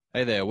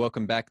Hey there,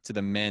 welcome back to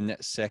the Men,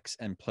 Sex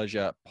and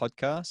Pleasure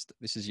podcast.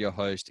 This is your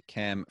host,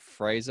 Cam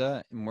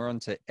Fraser, and we're on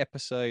to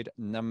episode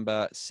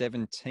number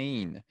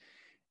 17.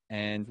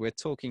 And we're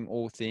talking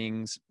all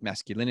things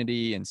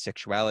masculinity and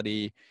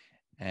sexuality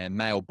and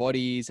male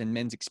bodies and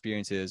men's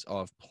experiences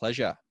of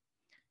pleasure.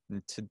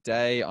 And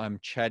today I'm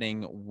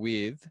chatting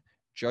with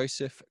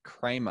Joseph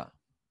Kramer.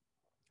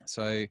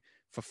 So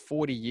for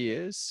 40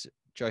 years,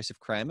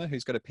 Joseph Kramer,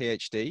 who's got a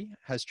PhD,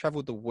 has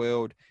traveled the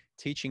world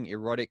teaching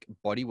erotic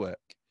bodywork.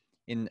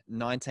 In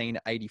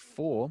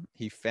 1984,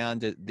 he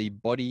founded the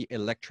Body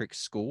Electric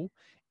School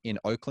in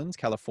Oakland,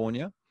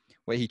 California,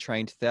 where he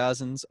trained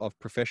thousands of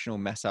professional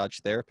massage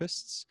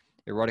therapists,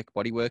 erotic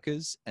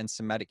bodyworkers, and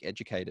somatic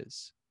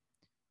educators.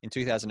 In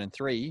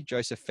 2003,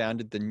 Joseph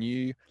founded the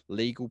new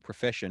legal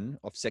profession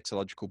of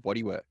sexological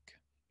bodywork,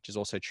 which is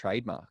also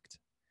trademarked.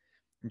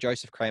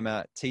 Joseph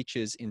Kramer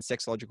teaches in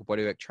sexological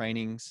bodywork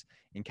trainings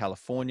in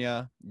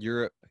California,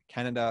 Europe,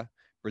 Canada,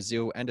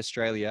 Brazil, and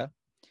Australia,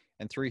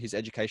 and through his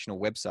educational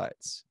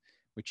websites,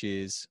 which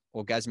is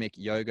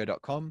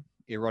orgasmicyoga.com,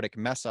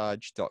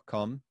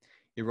 eroticmassage.com,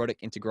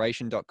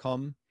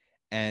 eroticintegration.com,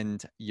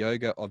 and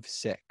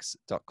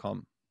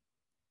yogaofsex.com.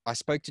 I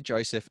spoke to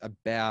Joseph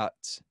about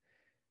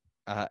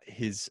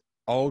his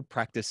old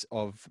practice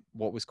of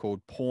what was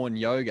called porn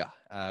yoga,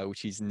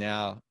 which is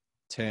now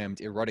termed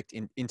erotic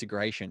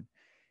integration,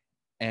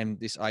 and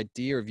this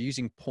idea of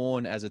using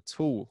porn as a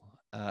tool.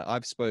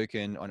 I've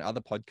spoken on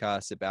other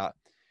podcasts about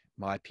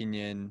my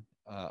opinion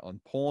on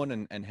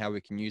porn and how we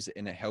can use it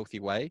in a healthy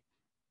way.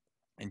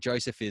 And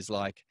Joseph is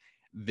like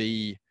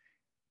the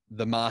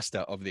master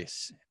of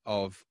this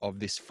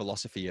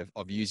philosophy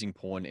of using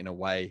porn in a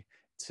way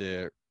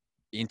to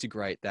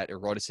integrate that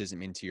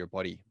eroticism into your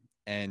body.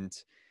 And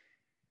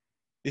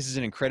this is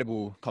an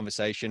incredible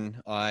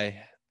conversation.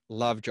 I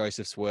love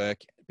Joseph's work,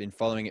 been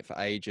following it for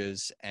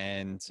ages,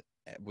 and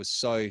was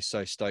so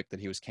stoked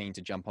that he was keen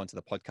to jump onto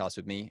the podcast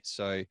with me.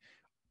 So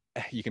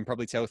you can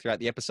probably tell throughout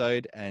the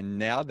episode and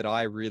now that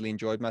I really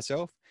enjoyed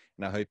myself,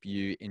 and I hope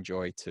you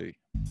enjoy too.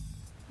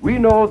 We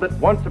know that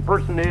once a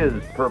person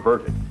is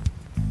perverted,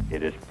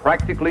 it is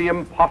practically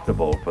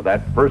impossible for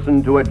that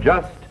person to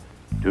adjust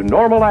to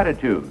normal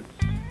attitudes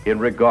in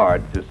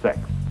regard to sex.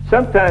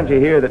 Sometimes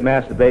you hear that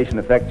masturbation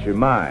affects your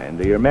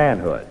mind or your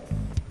manhood.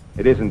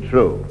 It isn't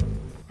true.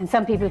 And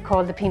some people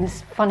call the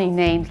penis funny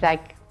names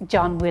like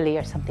John Willie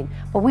or something,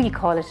 but we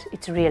call it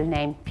its real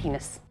name,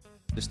 penis.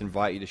 Just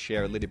invite you to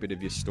share a little bit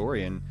of your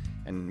story and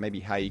maybe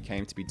how you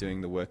came to be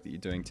doing the work that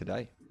you're doing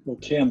today. Well,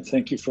 Cam,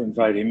 thank you for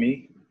inviting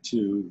me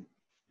to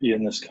be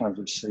in this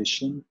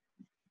conversation.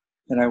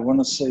 And I want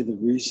to say the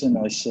reason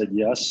I said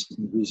yes,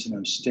 and the reason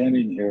I'm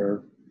standing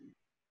here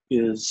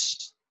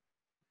is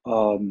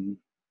in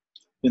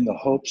the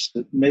hopes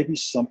that maybe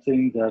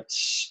something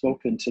that's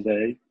spoken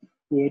today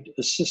would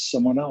assist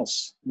someone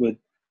else.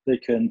 They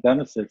can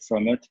benefit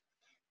from it.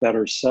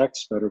 Better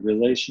sex, better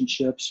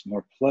relationships,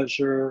 more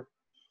pleasure.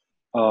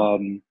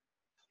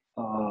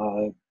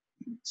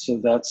 So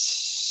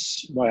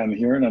that's why I'm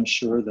here, and I'm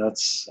sure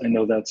I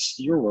know that's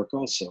your work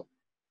also,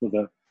 for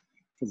the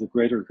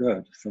greater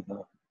good, for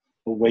the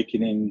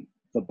awakening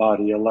the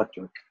body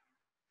electric.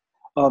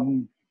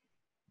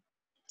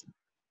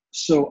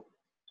 So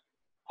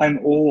I'm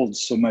old,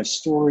 so my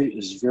story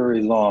is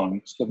very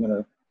long.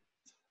 So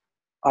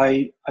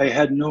I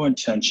had no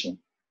intention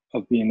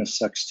of being a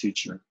sex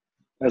teacher.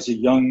 As a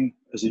young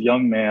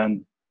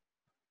man,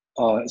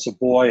 as a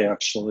boy,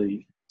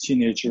 actually,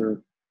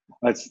 teenager,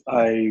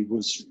 I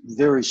was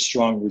very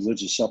strong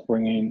religious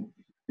upbringing,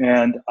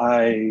 and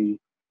I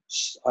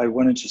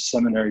went into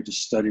seminary to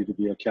study to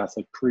be a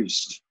Catholic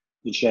priest,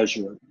 a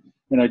Jesuit,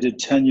 and I did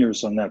 10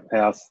 years on that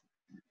path.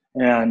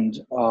 And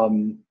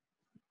the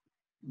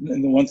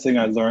one thing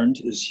I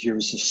learned is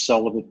here's a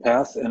celibate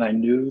path, and I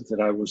knew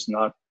that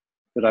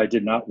I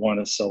did not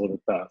want a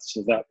celibate path.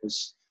 So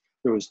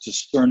there was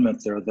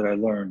discernment there that I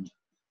learned.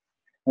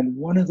 And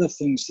one of the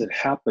things that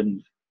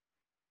happened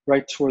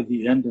right toward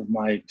the end of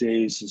my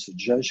days as a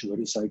Jesuit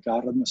is I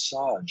got a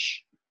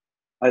massage.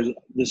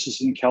 This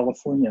is in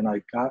California, and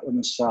I got a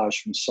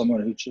massage from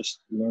someone who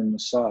just learned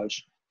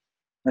massage.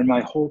 And my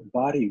whole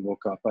body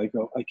woke up. I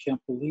go, I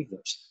can't believe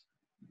this.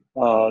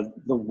 The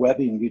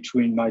webbing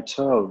between my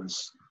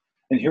toes.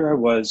 And here I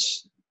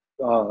was,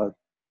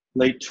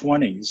 late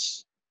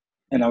 20s,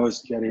 and I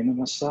was getting a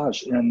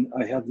massage. And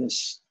I had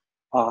this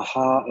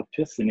aha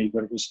epiphany,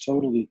 but it was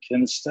totally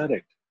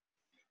kinesthetic.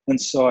 And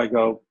so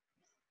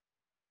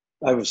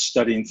I was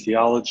studying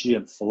theology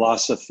and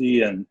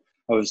philosophy, and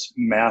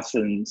math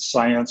and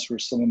science were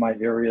some of my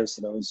areas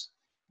that I was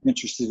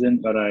interested in,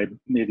 but I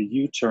made a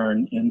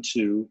U-turn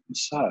into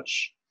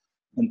massage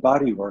and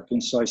body work.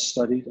 And so I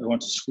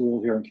went to school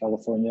here in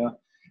California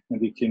and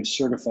became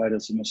certified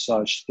as a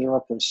massage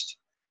therapist.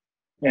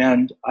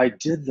 And I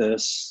did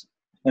this.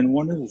 And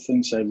one of the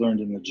things I learned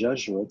in the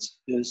Jesuits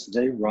is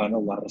they run a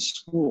lot of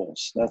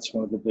schools. That's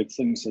one of the big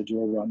things they do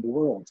around the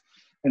world.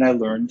 And I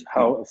learned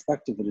how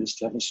effective it is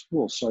to have a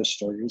school. So I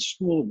started a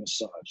school of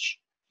massage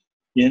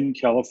in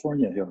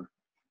California here.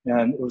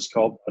 And it was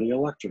called Body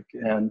Electric.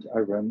 And I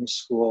ran the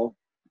school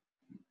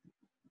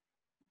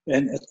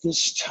And at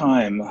this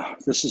time,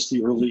 this is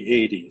the early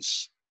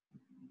 80s,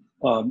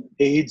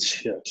 AIDS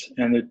hit.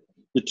 And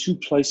the two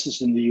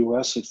places in the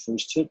US it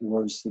first hit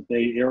was the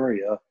Bay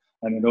Area.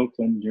 I'm in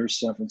Oakland, near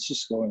San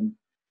Francisco, and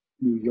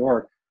New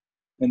York.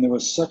 And there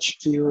was such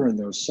fear and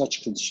there was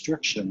such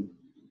constriction.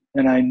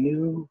 And I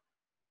knew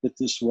that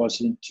this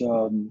wasn't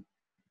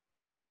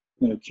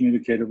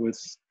communicated with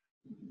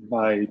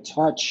by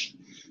touch.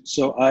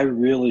 So I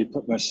really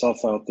put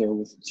myself out there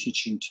with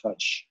teaching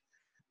touch.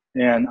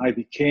 And I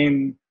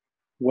became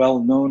well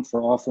known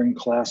for offering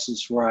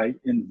classes where I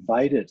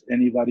invited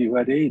anybody who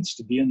had AIDS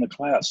to be in the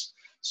class.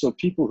 So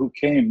people who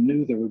came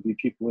knew there would be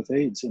people with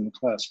AIDS in the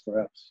class,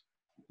 perhaps.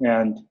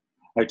 And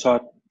I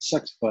taught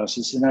sex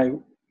classes, and I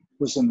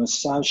was a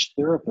massage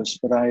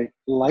therapist, but I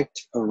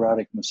liked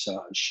erotic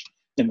massage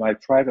in my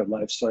private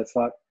life. So I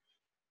thought,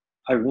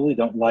 I really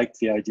don't like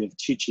the idea of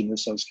teaching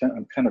this.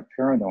 I'm kind of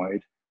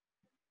paranoid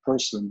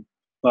person,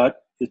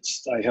 but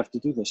I have to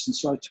do this. And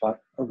so I taught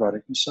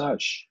erotic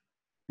massage.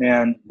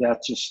 And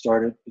that just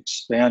started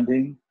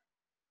expanding.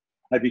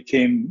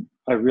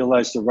 I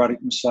realized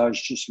erotic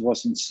massage just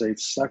wasn't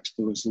safe sex.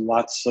 There was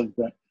lots of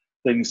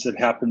things that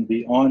happened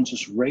beyond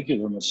just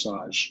regular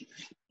massage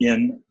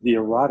in the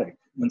erotic.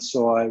 And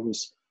so I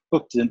was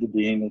hooked into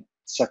being a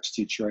sex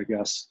teacher, I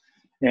guess.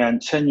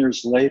 And 10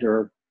 years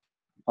later,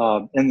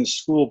 in the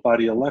school,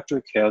 Body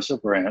Electric has a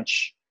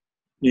branch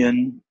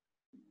in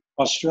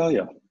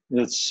Australia.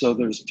 So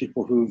there's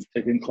people who've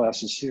taken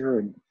classes here,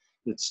 and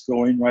it's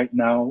going right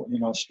now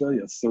in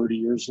Australia, 30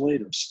 years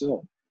later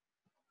still.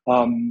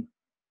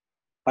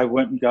 I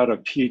went and got a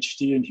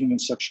PhD in human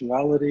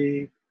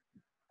sexuality.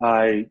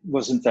 I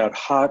wasn't that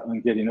hot on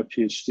getting a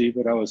PhD,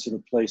 but I was at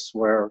a place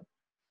where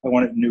I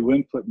wanted new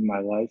input in my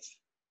life,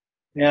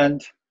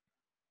 and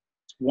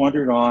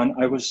wandered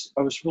on. I was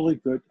really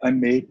good. I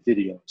made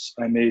videos.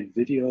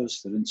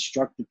 That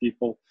instructed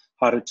people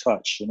how to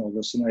touch and all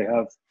this. And I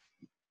have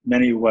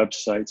many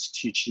websites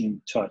teaching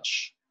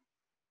touch.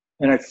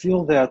 And I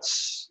feel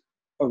that's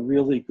a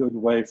really good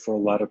way for a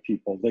lot of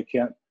people. They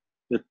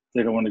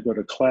don't want to go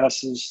to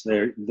classes.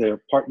 Their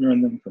partner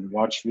in them can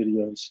watch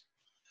videos.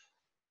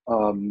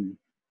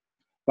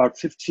 About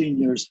 15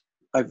 years,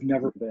 I've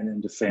never been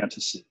into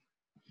fantasy.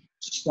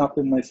 It's just not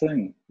been my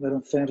thing. I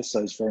don't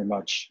fantasize very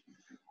much.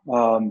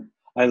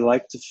 I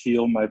like to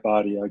feel my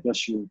body. I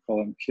guess you would call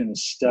them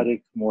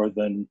kinesthetic more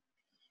than,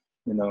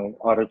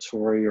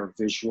 auditory or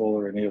visual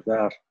or any of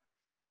that.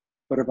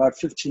 But about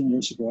 15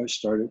 years ago, I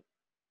started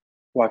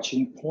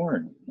watching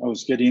porn. I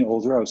was getting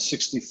older. I was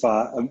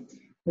 65,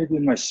 maybe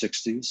in my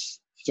 60s,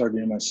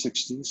 starting in my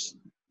 60s.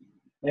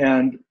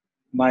 And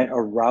my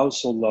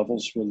arousal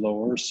levels were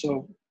lower.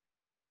 So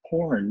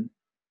porn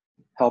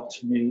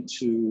helped me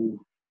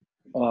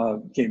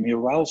gave me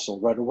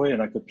arousal right away,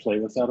 and I could play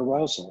with that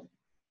arousal.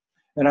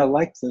 And I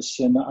liked this,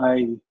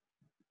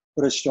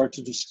 but I started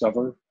to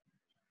discover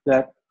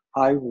that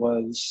I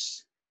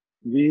was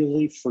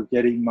really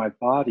forgetting my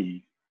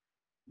body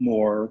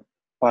more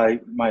by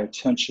my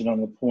attention on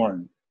the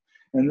porn.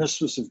 And this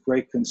was of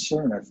great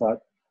concern. I thought,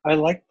 I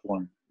like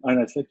porn.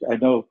 And I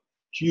know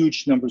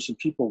huge numbers of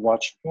people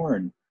watch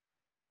porn,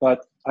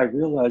 but I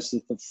realized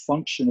that the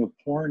function of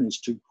porn is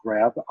to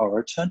grab our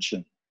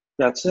attention.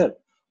 That's it.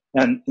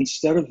 And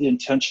instead of the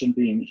intention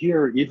being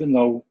here, even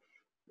though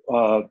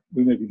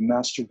we may be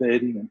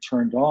masturbating and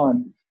turned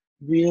on,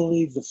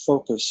 really the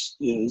focus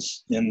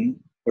is in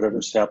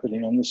whatever's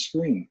happening on the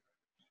screen.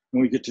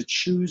 And we get to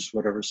choose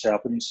whatever's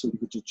happening, so we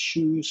get to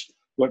choose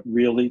what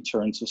really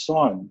turns us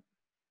on.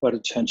 But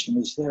attention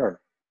is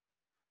there.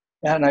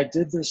 And I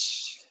did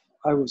this,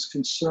 I was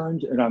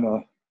concerned, and I'm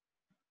a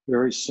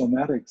very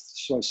somatic,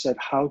 so I said,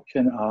 how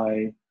can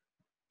I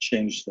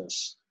change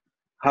this?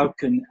 How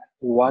can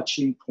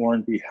watching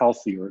porn be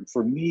healthier? And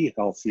for me,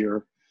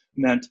 healthier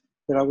meant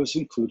that I was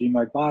including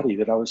my body,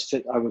 that I was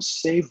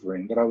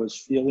savoring, that I was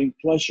feeling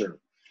pleasure,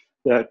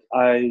 that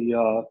I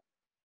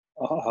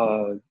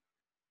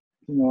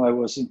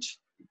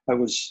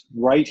was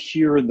right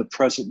here in the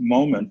present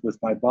moment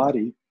with my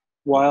body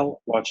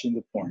while watching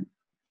the porn.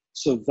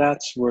 So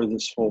that's where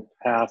this whole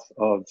path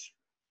of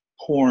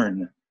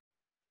porn,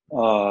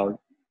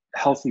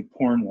 healthy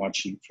porn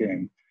watching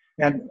came.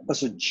 And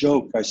as a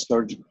joke, I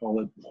started to call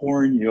it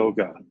porn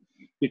yoga,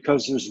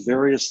 because there's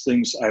various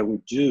things I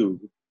would do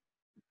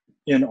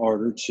in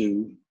order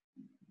to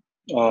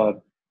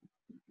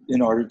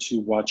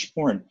watch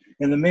porn.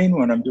 And the main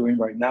one I'm doing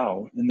right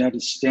now, and that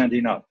is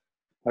standing up.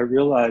 I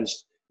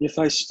realized if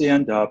I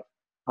stand up,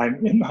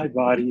 I'm in my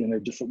body in a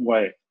different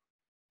way.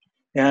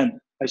 And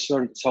I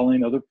started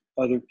telling other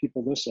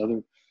people this,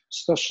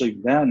 especially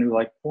men who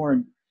like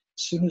porn,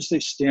 as soon as they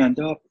stand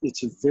up,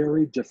 it's a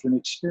very different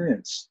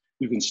experience.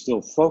 You can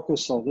still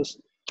focus all this,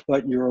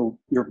 but your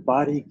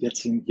body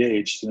gets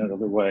engaged in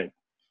another way.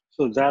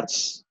 So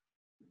that's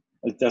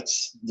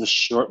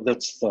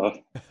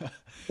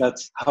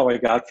how I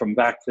got from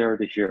back there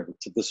to here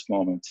to this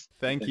moment.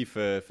 Thank you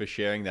for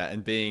sharing that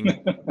and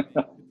being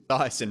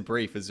nice and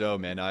brief as well,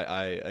 man.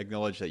 I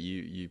acknowledge that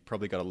you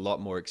probably got a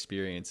lot more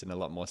experience and a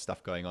lot more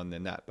stuff going on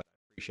than that, but I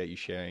appreciate you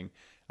sharing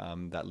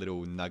that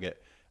little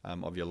nugget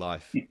of your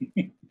life.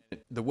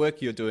 The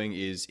work you're doing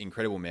is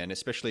incredible, man,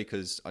 especially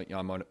because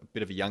I'm on a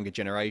bit of a younger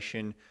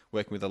generation,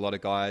 working with a lot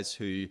of guys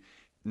who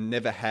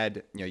never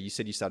had, you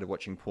said you started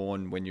watching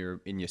porn when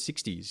you're in your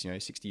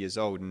 60s, 60 years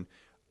old. And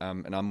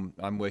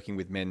I'm working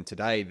with men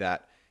today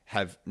that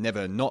have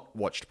never not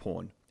watched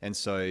porn. And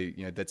so,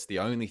 that's the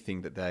only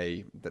thing that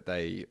they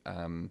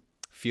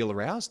feel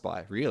aroused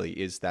by, really,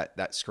 is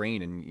that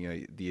screen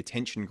and, the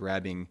attention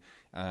grabbing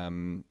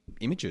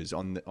images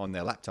on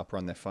their laptop or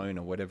on their phone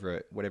or whatever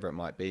it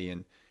might be.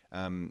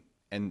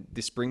 And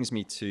this brings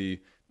me to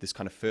this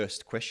kind of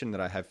first question that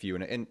I have for you.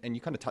 And you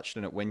kind of touched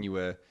on it when you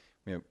were,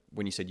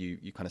 when you said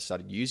you kind of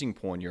started using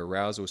porn, your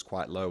arousal was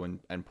quite low,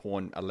 and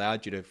porn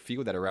allowed you to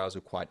feel that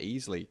arousal quite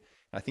easily.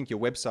 And I think your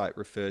website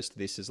refers to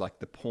this as like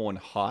the porn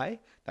high,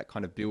 that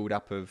kind of build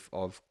up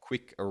of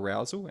quick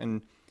arousal.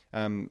 And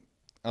I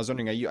was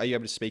wondering, are you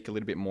able to speak a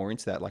little bit more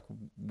into that? Like,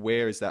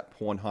 where is that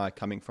porn high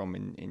coming from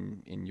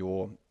in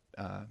your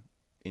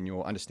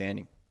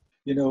understanding?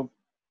 When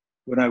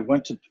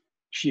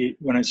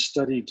I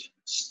studied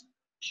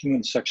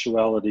human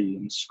sexuality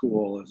in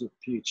school as a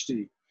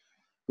PhD,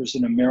 there's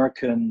an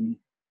American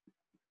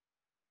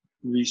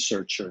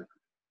researcher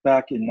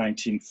back in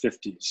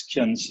 1950s,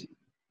 Kinsey,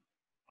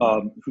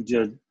 who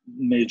did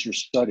major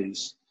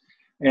studies.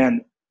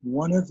 And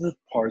one of the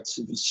parts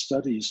of his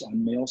studies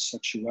on male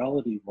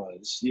sexuality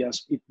was, he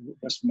asked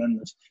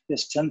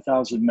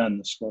 10,000 men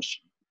this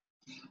question: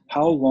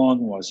 how long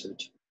was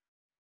it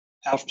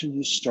after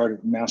you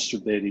started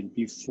masturbating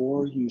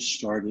before you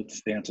started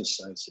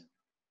fantasizing?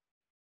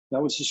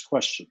 That was his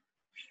question.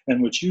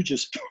 And what you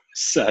just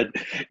said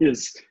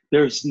is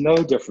there's no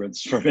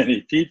difference for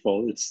many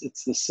people.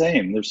 It's the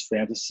same. There's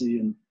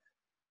fantasy,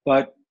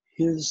 but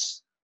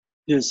his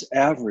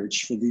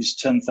average for these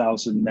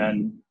 10,000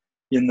 men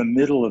in the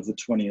middle of the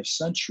 20th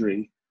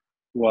century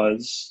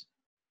was,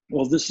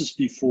 well, this is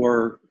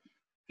before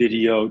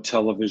video,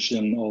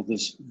 television, all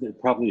this. They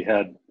probably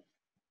had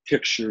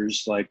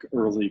pictures like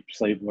early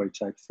Playboy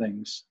type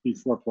things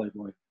before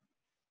Playboy.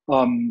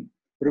 But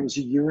it was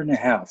a year and a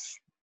half.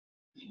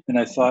 And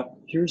I thought,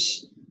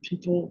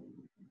 people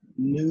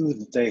knew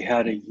that they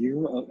had a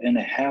year and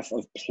a half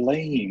of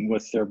playing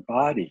with their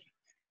body.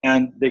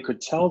 And they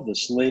could tell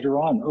this later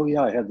on. Oh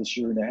yeah, I had this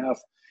year and a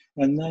half.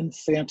 And then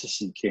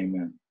fantasy came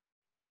in.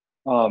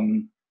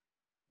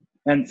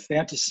 And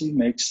fantasy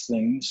makes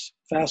things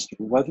faster,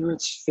 whether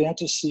it's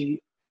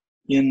fantasy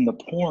in the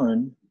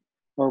porn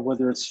or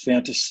whether it's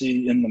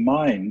fantasy in the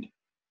mind.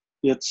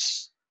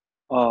 It's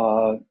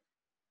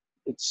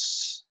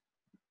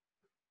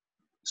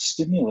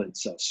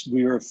stimulates us.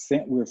 We're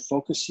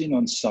focusing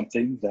on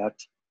something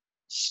that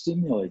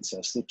stimulates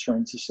us, that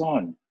turns us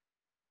on.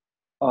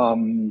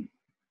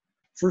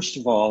 First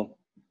of all,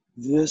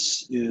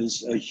 this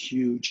is a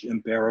huge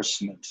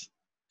embarrassment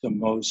to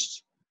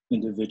most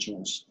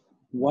individuals.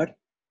 What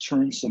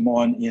turns them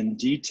on in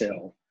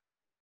detail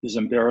is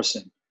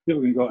embarrassing.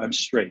 People can go, I'm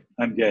straight,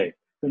 I'm gay.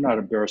 They're not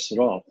embarrassed at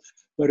all.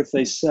 But if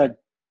they said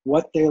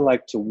what they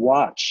like to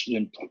watch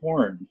in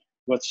porn,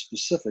 what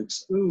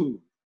specifics,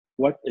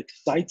 what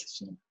excites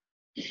them.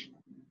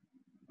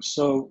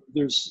 So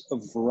there's a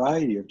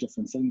variety of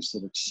different things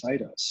that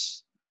excite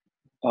us.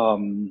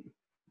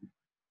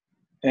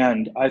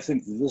 And I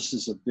think this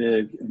is a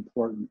big,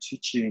 important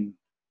teaching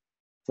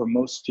for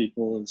most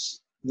people. Is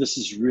this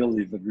is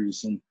really the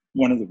reason,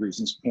 one of the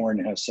reasons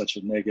porn has such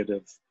a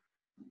negative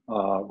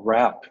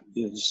rap,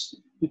 is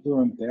people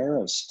are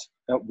embarrassed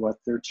at what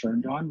they're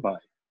turned on by.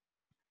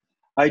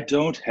 I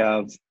don't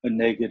have a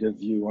negative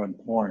view on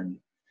porn.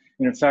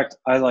 And in fact,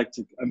 I've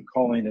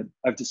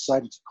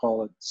decided to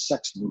call it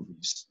sex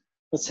movies.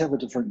 Let's have a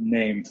different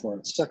name for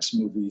it. Sex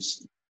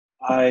movies.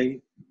 I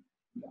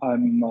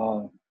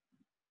don't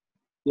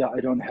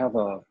have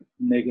a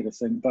negative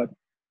thing, but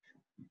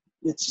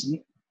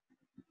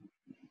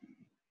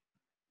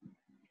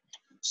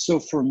so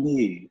for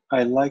me,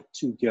 I like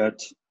to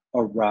get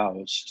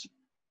aroused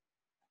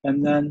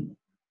and then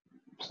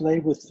play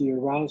with the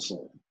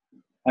arousal.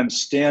 I'm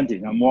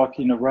standing, I'm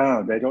walking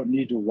around. I don't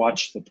need to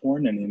watch the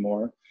porn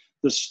anymore.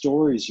 The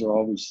stories are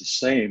always the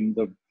same.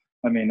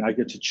 I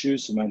get to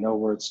choose them. I know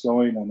where it's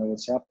going. I know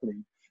what's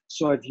happening.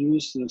 So I've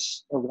used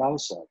this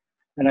arousal.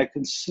 And I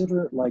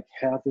consider it like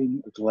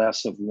having a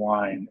glass of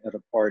wine at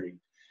a party.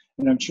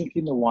 And I'm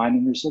drinking the wine,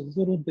 and there's a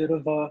little bit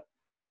of a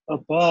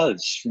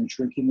buzz from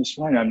drinking this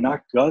wine. I'm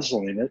not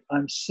guzzling it,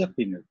 I'm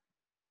sipping it.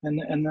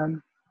 And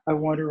then I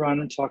wander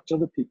around and talk to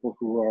other people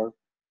who are,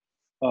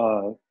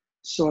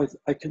 so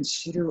I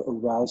consider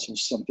arousal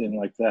something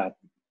like that,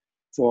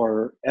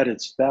 at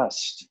its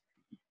best,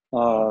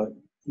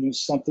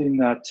 something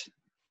that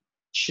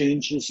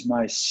changes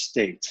my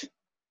state.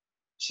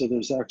 So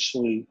there's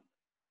actually,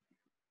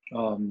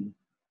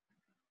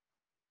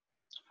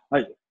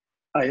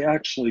 I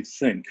actually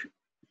think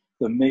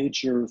the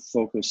major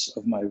focus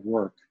of my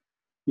work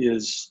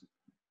is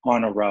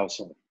on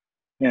arousal,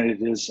 and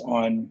it is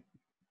on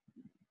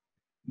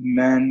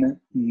men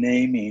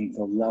naming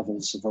the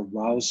levels of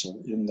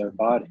arousal in their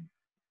body.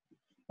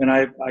 And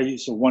I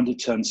use a 1 to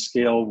 10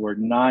 scale where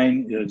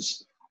 9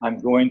 is I'm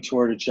going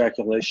toward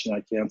ejaculation.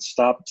 I can't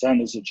stop.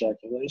 10 is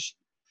ejaculation.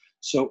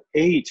 So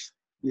 8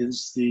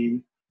 is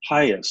the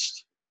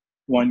highest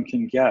one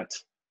can get.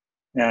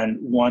 And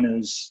 1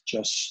 is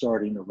just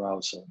starting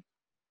arousal.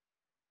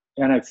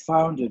 And I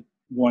found it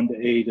 1 to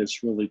 8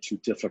 is really too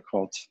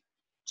difficult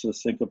to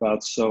think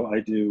about. So I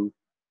do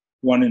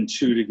 1 and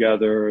 2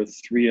 together,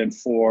 3 and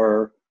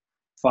 4,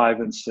 5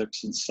 and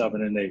 6, and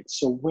 7 and 8.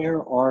 So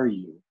where are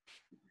you?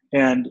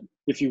 And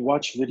if you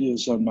watch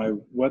videos on my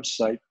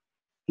website,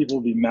 people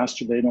will be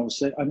masturbating and will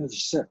say, I'm at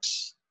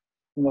 6.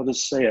 And they'll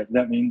just say it.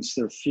 That means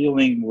they're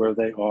feeling where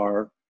they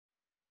are.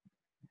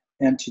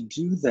 And to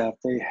do that,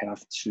 they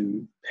have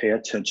to pay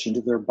attention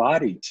to their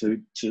body,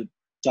 to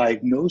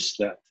diagnose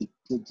that,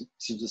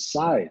 to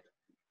decide.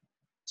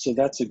 So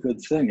that's a good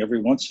thing.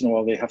 Every once in a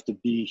while, they have to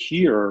be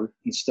here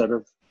instead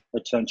of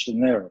attention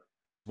there.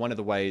 One of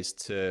the ways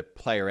to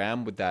play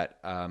around with that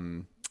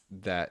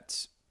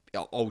that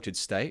altered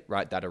state,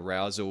 right, that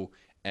arousal,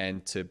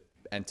 and to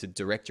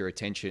direct your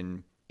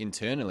attention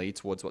internally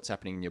towards what's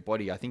happening in your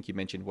body, I think you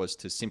mentioned, was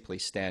to simply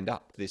stand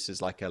up. This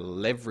is like a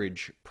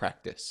leverage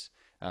practice.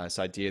 This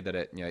idea that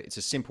it's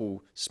a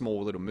simple,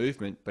 small little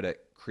movement, but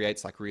it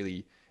creates like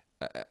really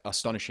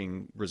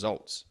astonishing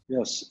results.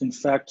 Yes, in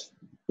fact,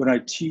 when I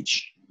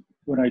teach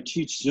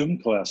Zoom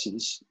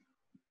classes,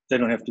 they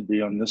don't have to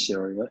be on this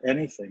area,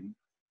 anything.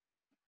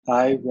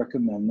 I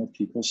recommend that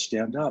people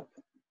stand up,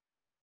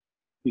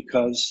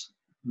 because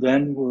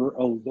then we're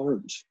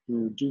alert,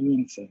 we're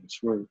doing things,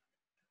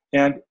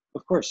 and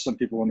of course, some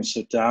people want to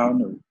sit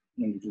down or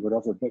do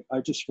whatever, but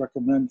I just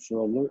recommend for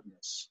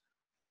alertness.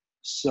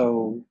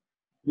 So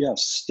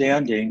yes,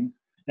 standing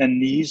and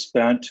knees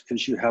bent,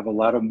 because you have a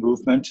lot of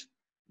movement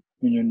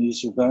when your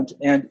knees are bent.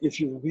 And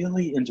if you're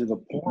really into the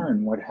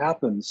porn, what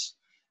happens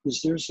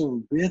is there's a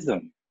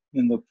rhythm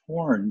in the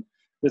porn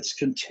that's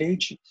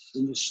contagious,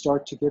 and you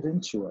start to get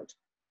into it.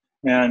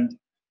 And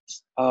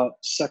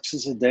sex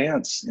is a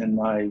dance in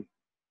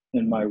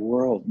my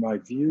world, my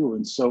view.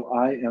 And so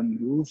I am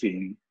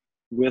moving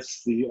with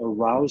the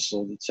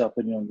arousal that's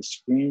happening on the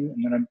screen,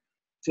 and then I'm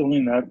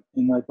feeling that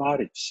in my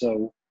body.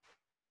 So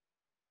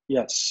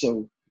yes,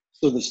 so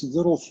this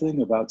little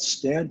thing about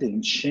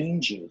standing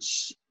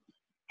changes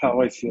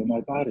how I feel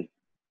my body.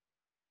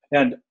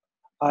 And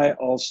I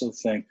also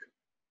think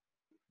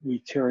we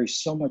carry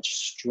so much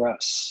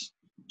stress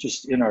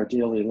just in our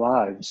daily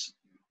lives.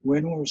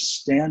 When we're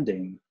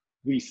standing,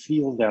 we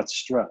feel that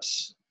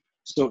stress.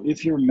 So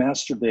if you're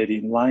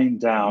masturbating lying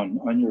down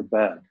on your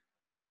bed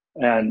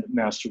and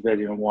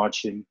masturbating and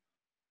watching,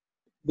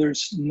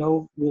 there's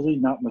really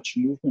not much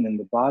movement in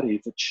the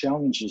body that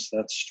challenges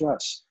that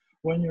stress.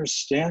 When you're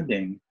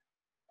standing,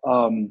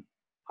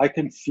 I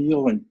can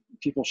feel when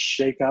people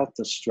shake out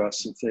the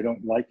stress if they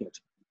don't like it,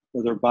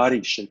 or their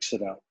body shakes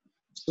it out.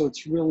 So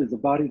it's really, the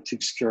body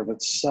takes care of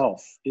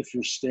itself if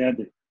you're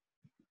standing.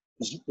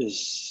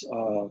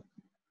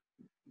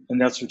 And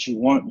that's what you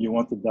want. You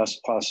want the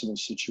best possible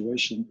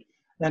situation.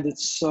 And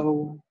it's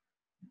so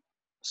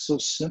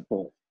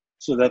simple.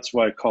 So that's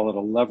why I call it a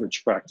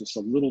leverage practice. A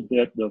little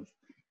bit of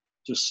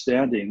just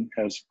standing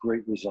has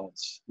great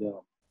results. Yeah.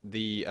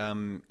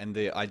 And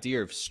the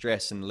idea of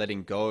stress and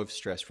letting go of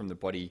stress from the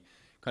body,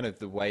 kind of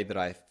the way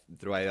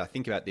I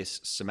think about this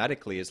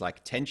somatically is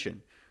like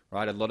tension,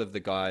 right? A lot of the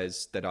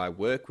guys that I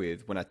work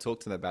with, when I talk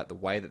to them about the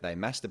way that they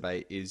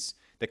masturbate, is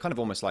they're kind of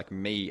almost like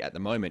me at the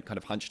moment, kind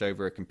of hunched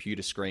over a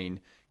computer screen,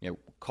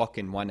 cock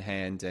in one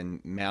hand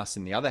and mouse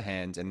in the other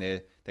hand, and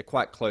they're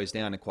quite closed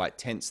down and quite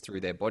tense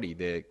through their body.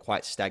 They're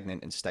quite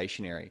stagnant and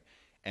stationary.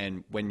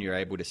 And when you're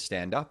able to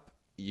stand up,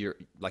 you're,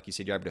 like you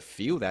said, you're able to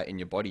feel that in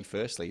your body,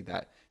 firstly,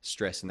 that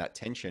stress and that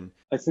tension.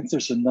 I think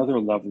there's another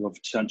level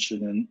of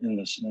tension in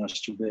this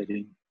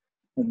masturbating,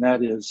 and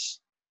that is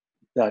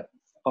that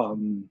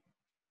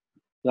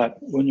that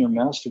when you're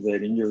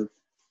masturbating, your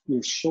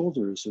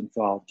shoulder is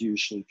involved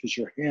usually, because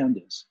your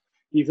hand is.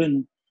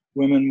 Even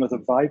women with a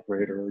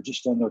vibrator are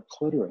just on their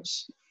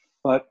clitoris.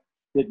 But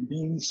it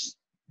means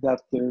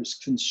that there's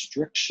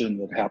constriction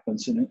that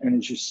happens. And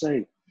as you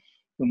say,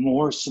 the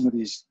more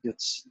somebody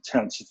gets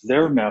tense, if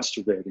they're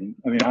masturbating,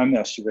 I mean, I'm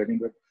masturbating,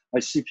 but I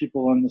see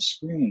people on the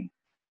screen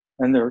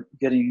and they're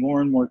getting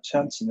more and more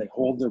tense and they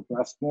hold their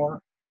breath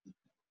more.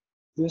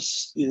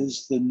 This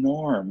is the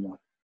norm,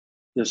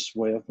 this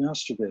way of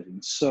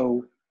masturbating.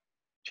 So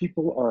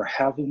people are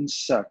having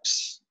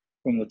sex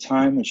from the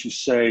time, as you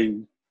say,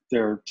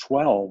 they're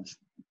 12,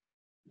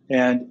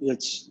 and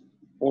its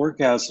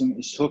orgasm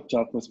is hooked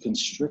up with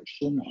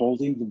constriction,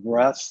 holding the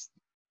breath.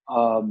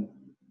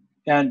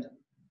 And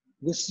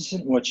this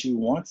isn't what you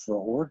want for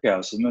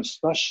orgasm,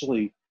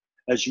 especially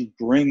as you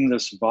bring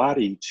this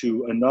body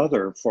to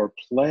another for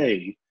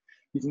play.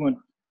 Even when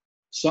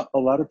a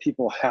lot of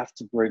people have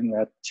to bring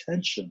that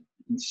tension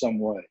in some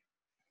way.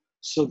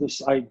 So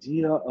this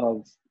idea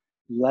of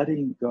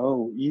letting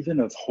go, even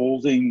of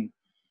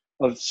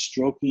of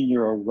stroking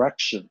your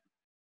erection,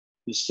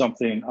 is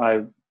something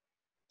I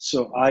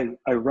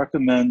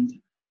recommend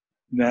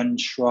men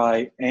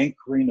try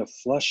anchoring a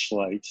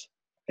fleshlight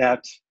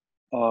at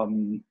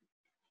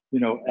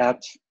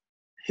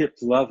hip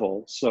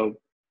level. So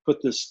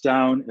put this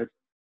down at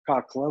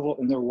cock level,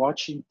 and they're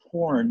watching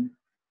porn,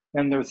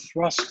 and they're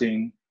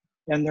thrusting,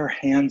 and their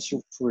hands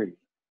are free.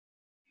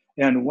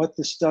 And what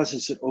this does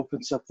is it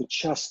opens up the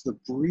chest. The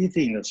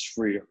breathing is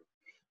freer.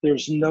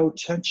 There's no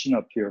tension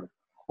up here.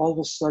 All of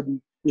a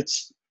sudden,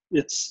 it's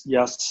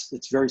yes,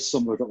 it's very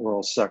similar to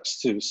oral sex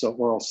too. So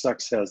oral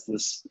sex has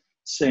this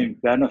same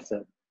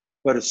benefit,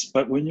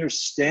 but when you're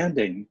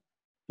standing,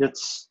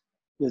 it's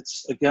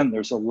again,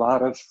 there's a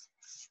lot of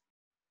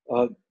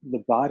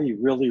the body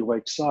really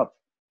wakes up,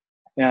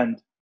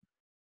 and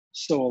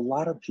so a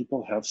lot of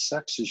people have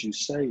sex, as you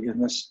say, in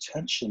this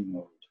tension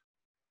mode.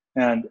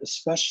 And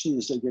especially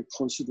as they get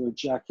closer to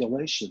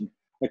ejaculation,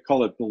 I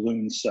call it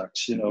balloon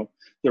sex. You know,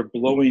 they're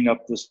blowing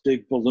up this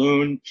big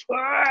balloon,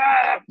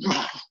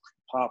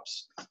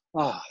 pops,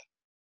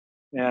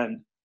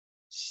 and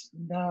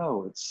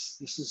no,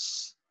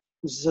 this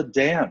is a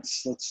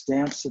dance. Let's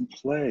dance and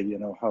play. You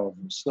know, however,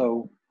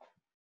 so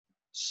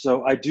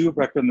I do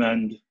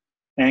recommend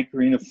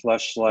anchoring a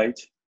fleshlight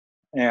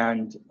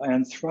and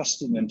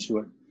thrusting into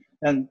it,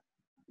 and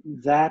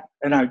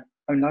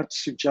I'm not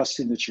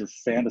suggesting that you're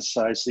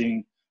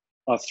fantasizing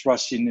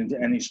thrusting into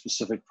any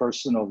specific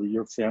person, although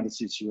your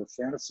fantasies are your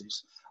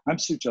fantasies. I'm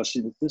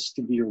suggesting that this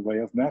can be your way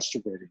of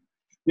masturbating.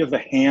 You have the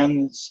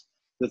hands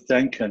that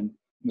then can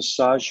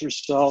massage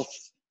yourself,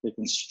 they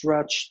can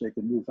stretch, they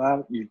can move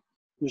out.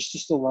 There's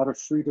just a lot of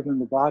freedom in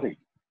the body.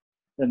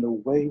 And the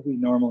way we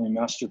normally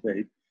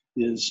masturbate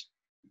is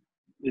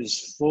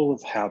full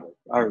of habit.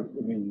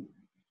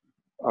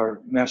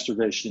 Our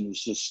masturbation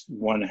is just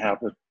one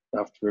habit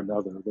after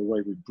another. The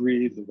way we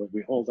breathe, the way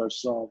we hold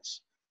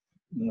ourselves,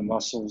 and the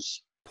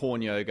muscles.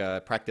 Porn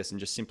yoga practice and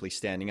just simply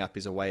standing up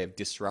is a way of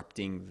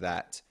disrupting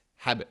that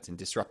habit and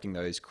disrupting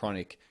those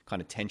chronic kind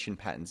of tension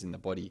patterns in the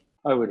body.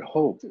 I would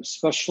hope,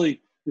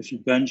 especially if you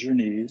bend your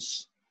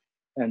knees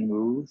and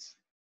move.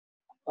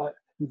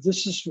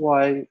 This is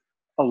why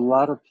a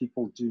lot of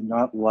people do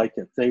not like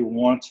it. They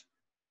want,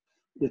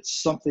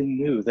 it's something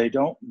new.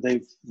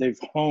 They've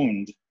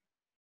honed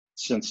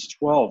since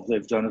 12,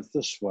 they've done it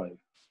this way.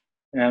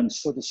 And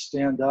so to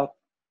stand up,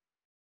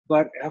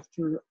 but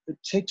after, it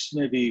takes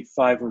maybe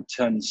 5 or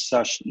 10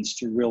 sessions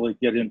to really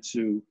get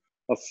into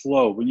a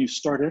flow. When you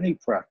start any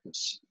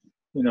practice,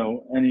 you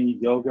know, any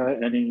yoga,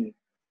 any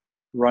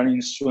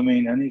running,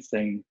 swimming,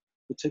 anything,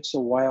 it takes a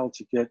while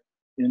to get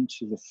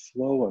into the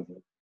flow of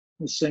it.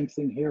 The same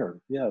thing here,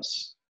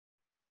 yes.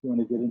 You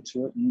want to get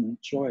into it and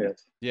enjoy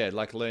it. Yeah,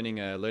 like learning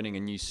a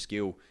new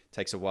skill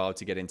takes a while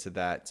to get into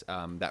that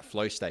that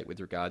flow state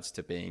with regards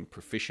to being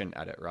proficient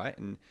at it, right?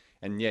 And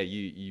yeah,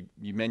 you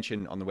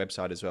mentioned on the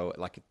website as well,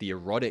 like the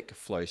erotic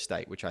flow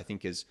state, which I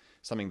think is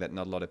something that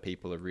not a lot of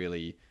people are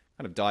really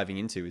kind of diving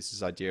into, is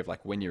this idea of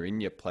like when you're in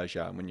your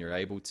pleasure and when you're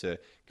able to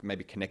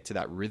maybe connect to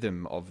that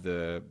rhythm of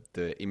the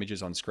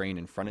images on screen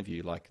in front of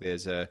you. Like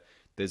it's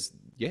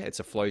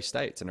a flow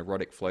state, it's an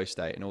erotic flow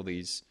state, and all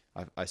these.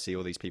 I see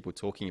all these people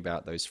talking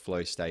about those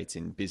flow states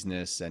in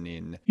business and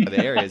in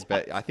other areas,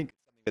 but I think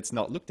it's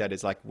not looked at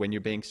is like when you're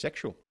being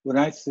sexual. When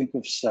I think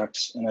of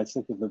sex and I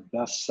think of the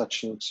best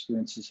sexual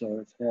experiences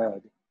I've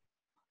had,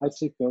 I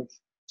think of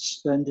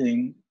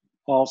spending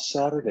all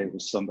Saturday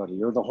with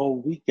somebody or the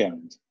whole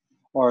weekend,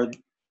 or,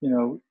 you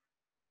know,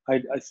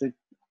 I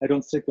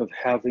don't think of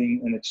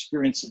having an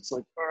experience that's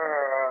like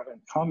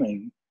and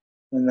coming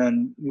and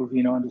then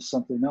moving on to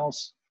something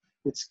else.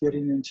 It's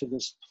getting into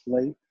this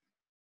play.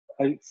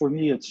 For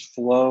me, it's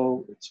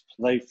flow, it's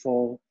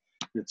playful,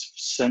 it's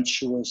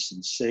sensuous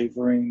and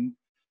savoring,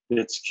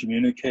 it's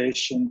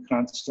communication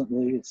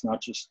constantly. It's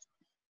not just,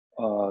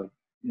 but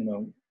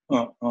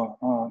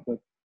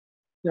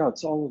yeah,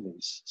 it's all of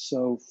these.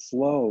 So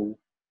flow,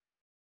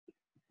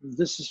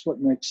 this is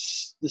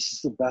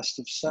the best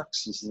of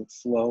sex, is that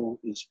flow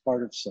is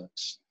part of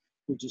sex.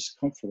 We're just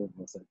comfortable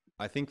with it.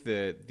 I think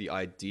the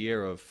idea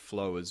of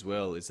flow as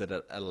well is that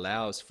it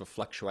allows for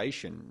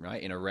fluctuation,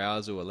 right? In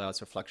arousal, allows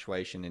for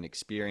fluctuation in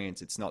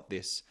experience. It's not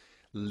this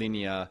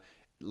linear,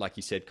 like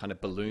you said, kind of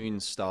balloon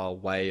style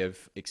way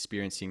of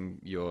experiencing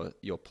your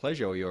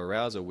pleasure or your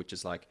arousal, which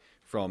is like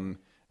from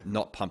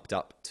not pumped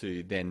up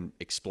to then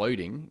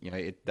exploding. You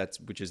know,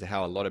 which is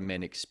how a lot of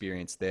men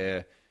experience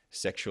their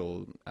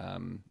sexual,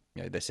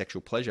 their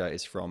sexual pleasure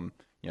is from,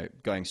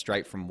 going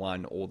straight from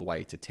 1 all the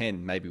way to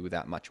 10, maybe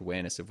without much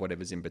awareness of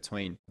whatever's in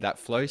between. That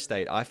flow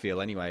state, I feel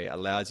anyway,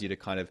 allows you to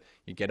kind of,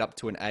 you get up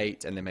to an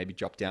 8 and then maybe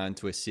drop down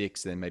to a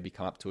 6, and then maybe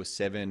come up to a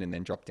 7 and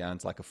then drop down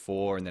to like a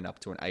 4 and then up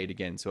to an 8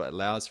 again. So it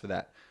allows for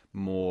that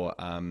more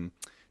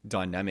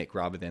dynamic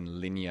rather than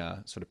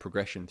linear sort of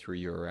progression through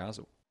your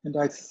arousal. And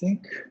I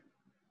think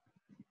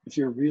if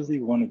you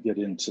really want to get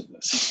into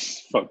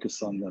this,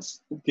 focus on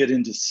this, get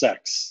into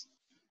sex,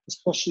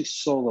 especially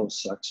solo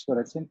sex, but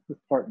I think with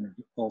partner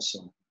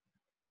also.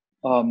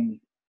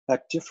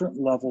 At different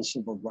levels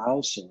of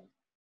arousal,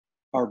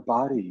 our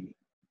body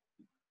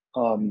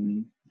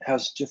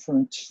has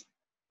different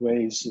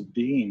ways of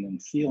being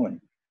and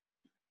feeling.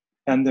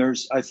 And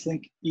I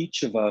think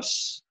each of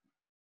us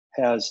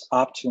has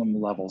optimum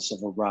levels of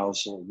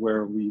arousal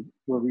where we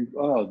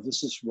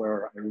this is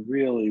where I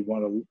really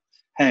want to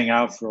hang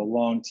out for a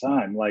long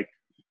time, like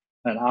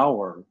an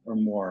hour or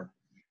more.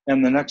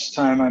 And the next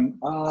time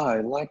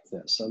I like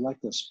this. I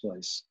like this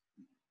place.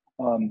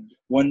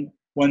 One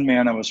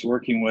man I was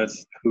working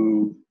with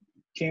who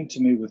came to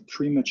me with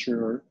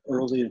premature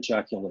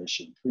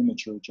ejaculation.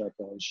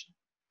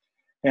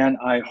 And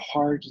I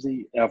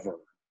hardly ever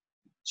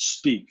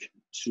speak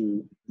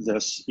to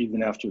this,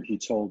 even after he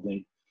told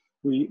me.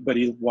 But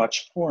he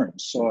watched porn.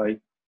 So I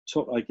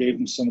gave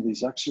him some of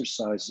these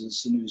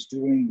exercises, and he was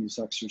doing these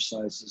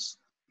exercises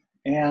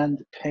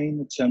and paying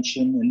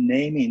attention and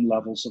naming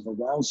levels of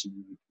arousal,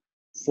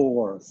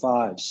 4,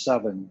 5,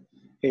 7,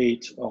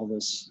 8, all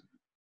this.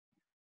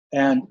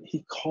 And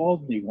he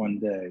called me one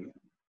day.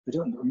 I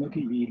don't know,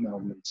 maybe he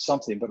emailed me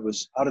something, but it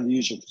was out of the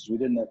usual because we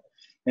didn't have,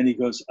 and he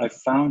goes, I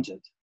found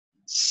it.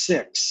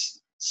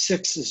 6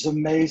 is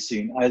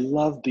amazing. I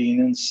love being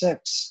in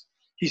 6.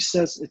 He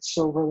says it's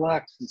so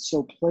relaxed, it's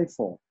so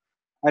playful.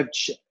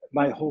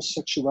 My whole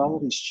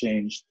sexuality's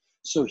changed.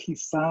 So he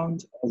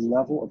found a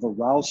level of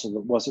arousal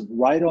that wasn't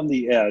right on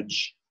the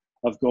edge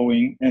of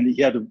going, and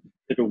he had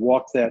to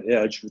walk that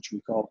edge, which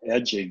we call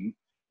edging,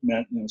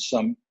 meant,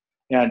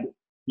 and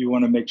you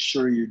want to make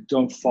sure you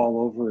don't fall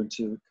over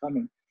into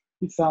coming.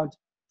 He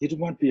didn't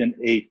want to be an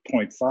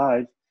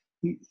 8.5.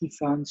 He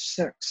found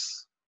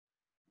 6.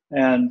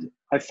 And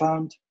I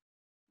found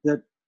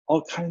that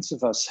all kinds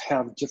of us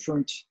have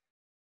different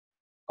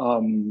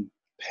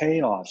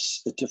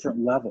payoffs at different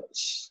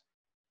levels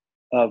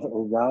of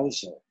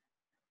arousal.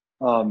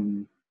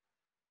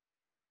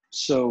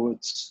 So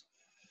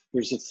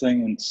there's a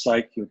thing in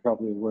psych you're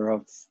probably aware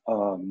of,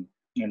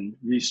 in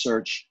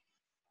research,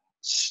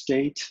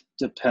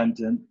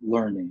 state-dependent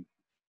learning.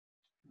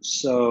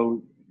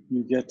 So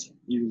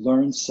you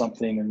learn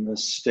something in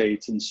this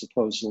state, and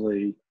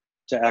supposedly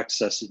to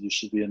access it, you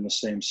should be in the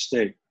same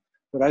state.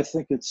 But I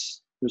think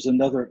there's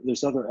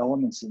other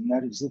elements in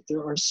that, is that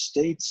there are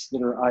states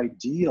that are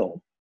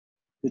ideal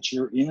that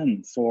you're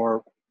in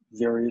for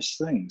various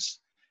things.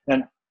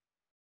 And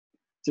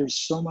there's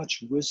so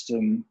much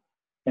wisdom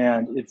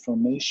and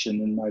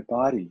information in my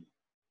body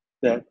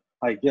that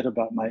I get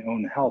about my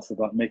own health,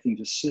 about making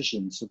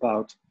decisions,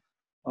 about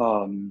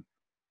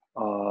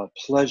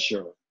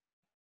pleasure,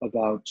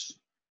 about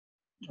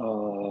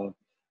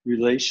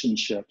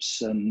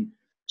relationships, and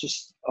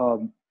just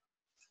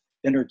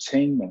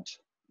entertainment.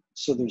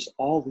 So there's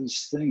all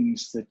these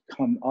things that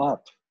come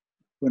up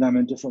when I'm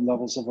in different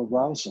levels of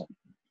arousal.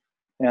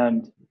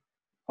 And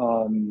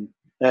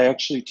I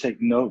actually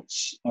take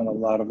notes on a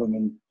lot of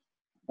them,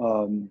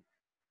 and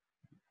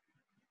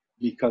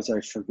because I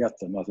forget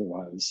them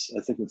otherwise.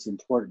 I think it's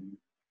important.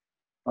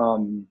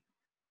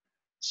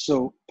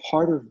 So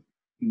part of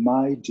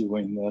my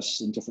doing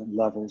this in different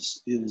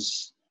levels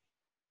is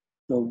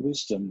the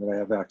wisdom that I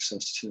have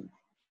access to.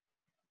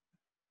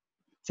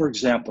 For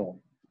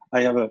example,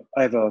 I have a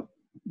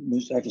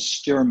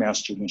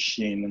Stairmaster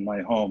machine in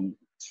my home,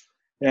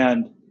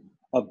 and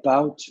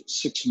about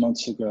 6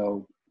 months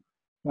ago,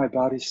 my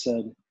body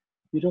said,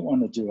 you don't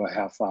want to do a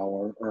half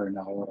hour or an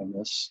hour on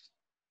this.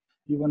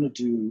 You want to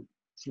do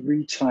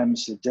 3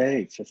 times a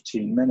day,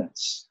 15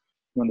 minutes.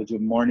 You want to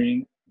do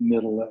morning,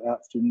 middle,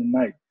 afternoon,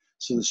 night.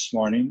 So this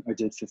morning I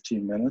did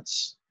 15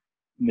 minutes.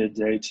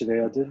 Midday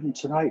today I did, and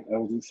tonight I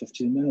will do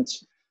 15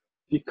 minutes.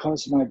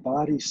 Because my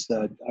body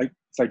said,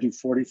 if I do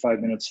 45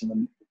 minutes,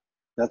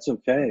 that's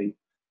okay.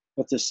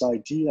 But this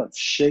idea of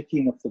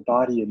shaking up the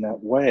body in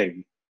that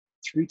way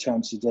 3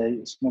 times a day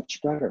is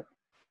much better,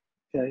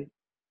 okay?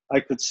 I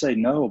could say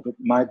no, but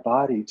my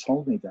body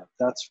told me that.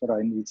 That's what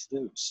I need to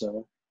do,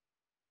 so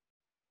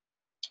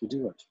we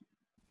do it.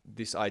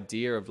 This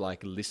idea of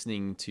like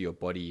listening to your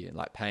body and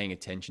like paying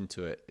attention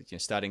to it,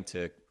 starting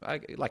to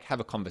like have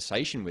a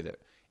conversation with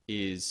it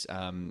is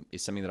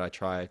something that I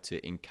try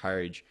to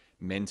encourage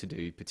men to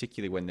do,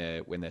 particularly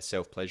when they're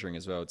self-pleasuring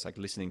as well. It's like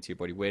listening to your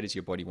body. Where does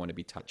your body want to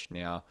be touched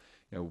now?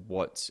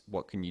 What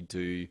can you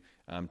do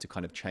to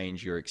kind of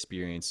change your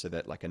experience so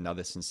that like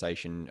another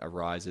sensation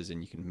arises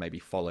and you can maybe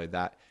follow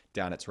that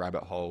down its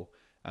rabbit hole.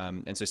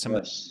 And so some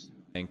of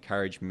I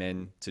encourage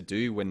men to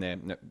do when they're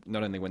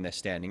not only when they're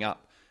standing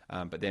up,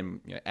 but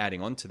then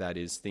adding on to that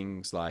is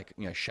things like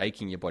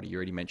shaking your body. You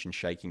already mentioned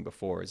shaking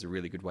before is a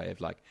really good way of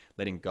like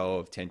letting go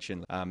of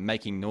tension.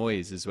 Making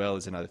noise as well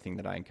is another thing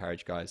that I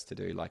encourage guys to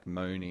do, like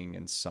moaning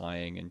and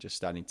sighing and just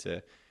starting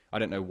to. I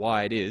don't know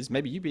why it is.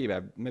 Maybe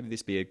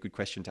this be a good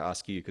question to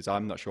ask you, because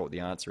I'm not sure what the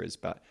answer is.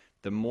 But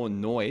the more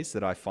noise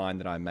that I find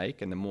that I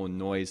make, and the more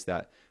noise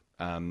that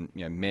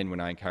men, when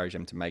I encourage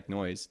them to make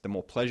noise, the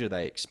more pleasure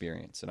they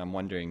experience. And I'm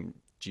wondering,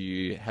 do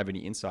you have any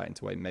insight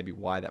into maybe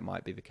why that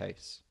might be the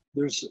case?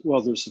 There's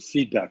a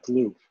feedback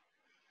loop.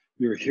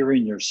 You're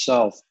hearing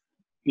yourself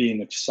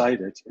being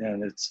excited,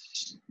 and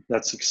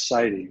that's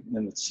exciting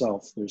in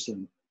itself.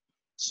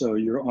 So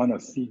you're on a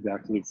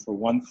feedback loop for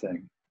one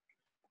thing.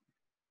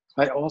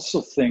 I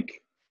also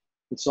think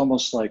it's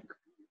almost like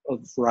a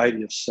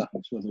variety of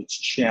sounds, whether it's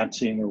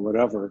chanting or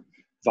whatever,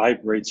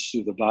 vibrates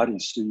through the body.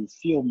 So you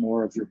feel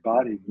more of your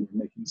body when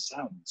you're making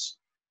sounds.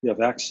 You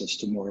have access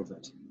to more of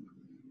it,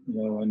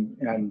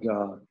 and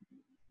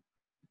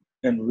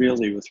And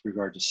really, with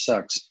regard to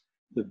sex,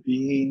 the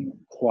being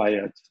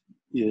quiet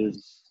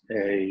is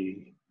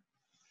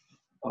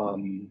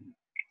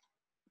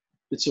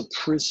it's a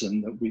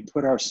prison that we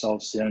put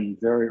ourselves in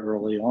very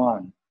early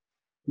on.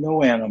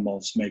 No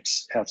animals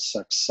have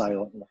sex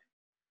silently.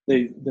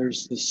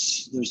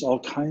 There's all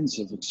kinds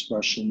of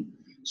expression.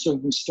 So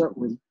we start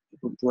with,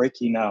 we're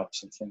breaking out,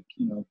 I think,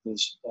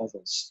 there's all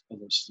those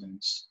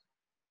things.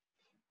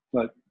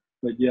 But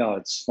yeah,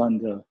 it's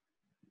fun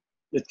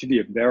it can be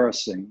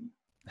embarrassing.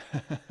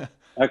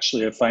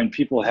 Actually, I find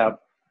people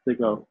they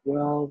go,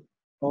 well,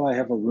 oh, I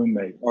have a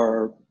roommate,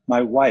 or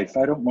my wife.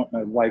 I don't want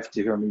my wife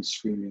to hear me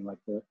screaming like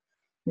that.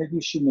 Maybe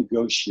you should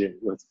negotiate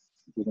with,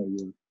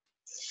 your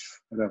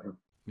whatever.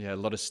 Yeah, a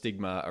lot of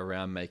stigma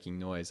around making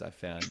noise, I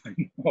found.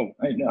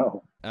 I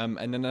know. And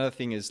another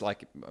thing is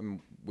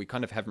we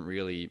kind of haven't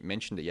really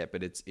mentioned it yet,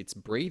 but it's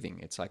breathing.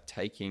 It's like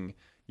taking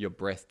your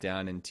breath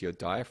down into your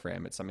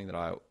diaphragm. It's something that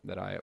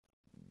I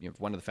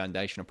one of the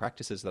foundational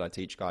practices that I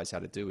teach guys how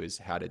to do is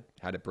how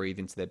to breathe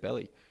into their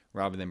belly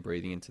rather than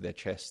breathing into their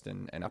chest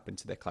and up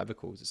into their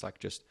clavicles. It's like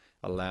just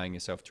allowing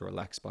yourself to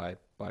relax by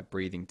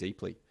breathing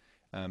deeply.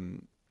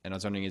 And I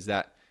was wondering, is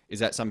that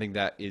something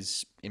that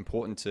is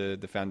important to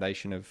the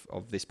foundation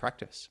of this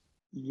practice?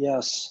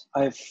 Yes,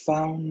 I've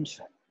found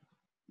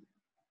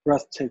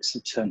breath takes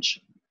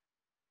attention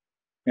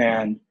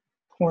and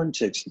porn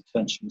takes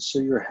attention. So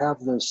you have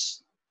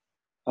this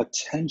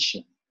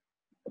attention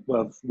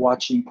of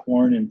watching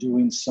porn and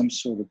doing some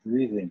sort of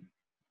breathing.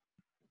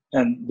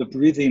 And the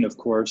breathing, of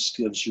course,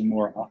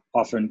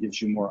 often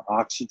gives you more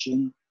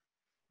oxygen.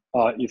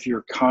 If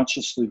you're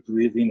consciously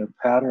breathing a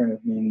pattern,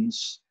 it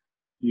means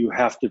you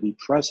have to be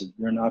present.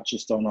 You're not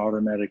just on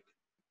automatic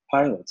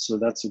pilot, so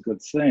that's a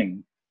good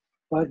thing.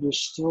 But you're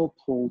still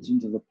pulled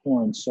into the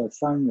porn, so I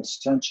find this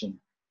tension.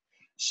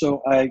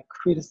 So I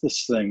created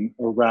this thing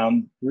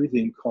around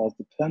breathing called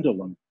the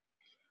pendulum,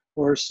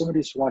 where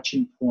somebody's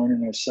watching porn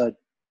and I said,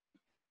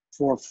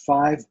 for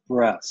 5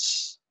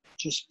 breaths,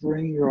 just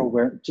bring your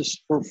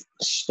awareness,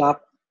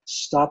 stop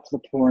the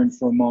porn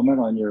for a moment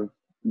on your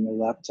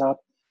laptop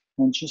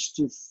and just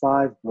do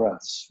 5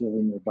 breaths,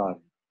 feeling your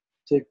body.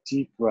 Take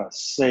deep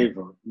breaths,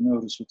 savor,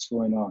 notice what's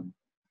going on.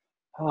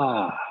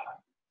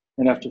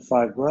 And after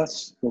 5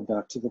 breaths, go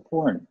back to the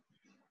porn.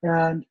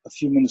 And a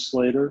few minutes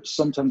later,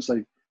 sometimes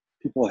I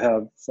give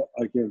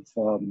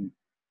an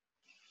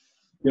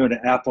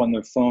app on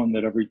their phone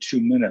that every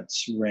 2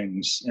 minutes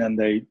rings and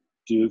they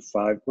do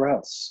 5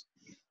 breaths.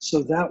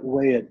 So that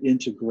way it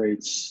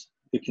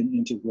can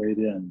integrate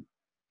in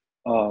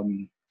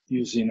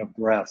using a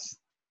breath.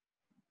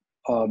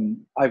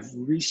 I've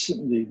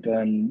recently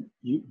been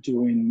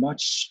doing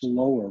much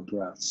slower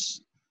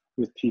breaths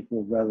with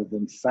people rather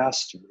than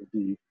faster.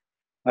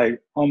 I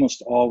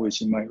almost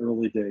always in my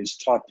early days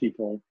taught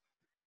people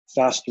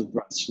faster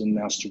breaths when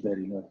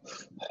masturbating,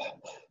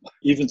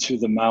 even through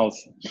the mouth,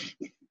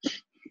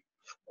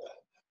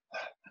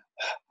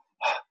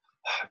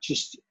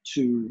 just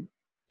to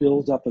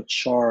build up a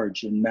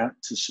charge and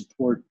to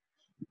support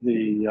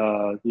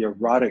the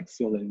erotic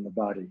feeling in the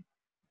body.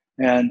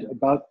 And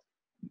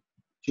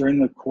during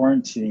the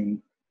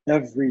quarantine,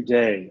 every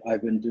day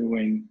I've been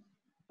doing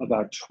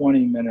about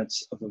 20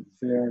 minutes of a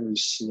very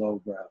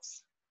slow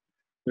breath.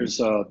 There's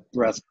a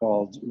breath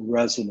called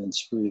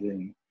resonance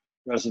breathing,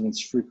 resonance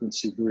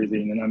frequency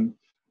breathing, and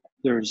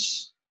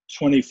there's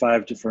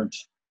 25 different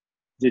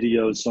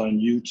videos on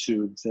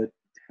YouTube that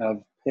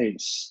have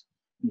pace.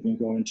 You can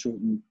go into it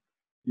and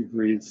you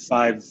breathe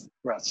 5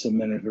 breaths a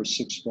minute or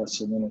 6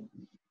 breaths a minute.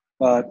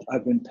 But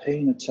I've been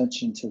paying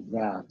attention to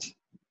that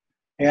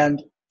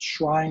and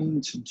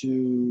trying to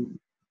do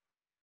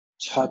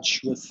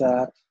touch with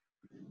that.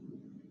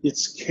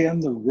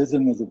 Can the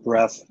rhythm of the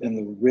breath and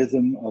the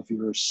rhythm of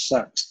your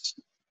sex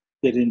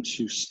get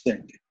into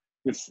sync?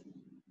 If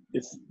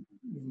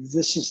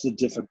this is the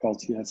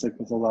difficulty, I think,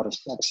 with a lot of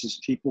sex,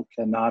 is people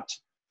cannot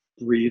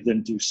breathe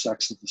and do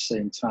sex at the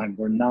same time.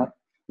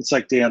 It's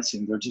like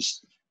dancing.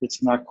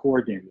 It's not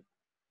coordinated.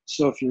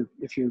 So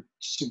if you're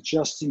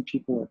suggesting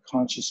people are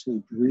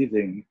consciously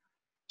breathing,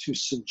 to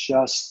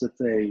suggest that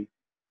they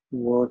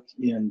work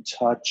in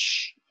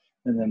touch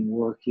and then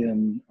work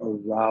in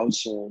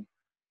arousal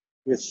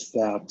with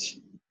that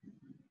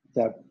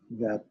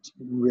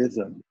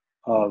rhythm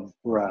of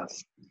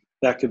breath,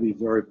 that could be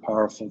very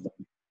powerful.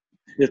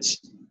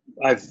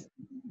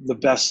 The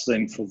best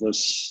thing for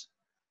this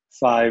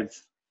 5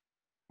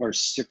 or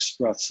 6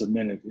 breaths a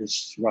minute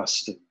is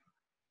thrusting.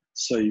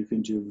 So you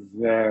can do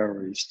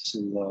very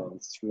slow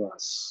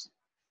thrusts.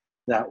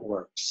 That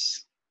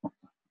works.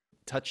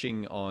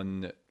 Touching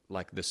on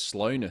like the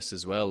slowness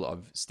as well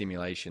of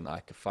stimulation,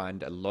 I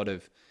find a lot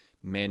of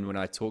men, when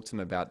I talk to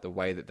them about the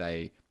way that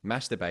they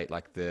masturbate,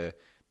 like the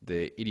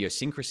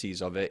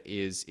idiosyncrasies of it,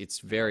 is it's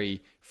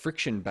very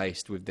friction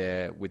based with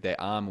their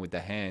arm, with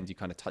their hand. You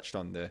kind of touched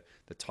on the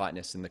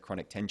tightness and the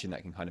chronic tension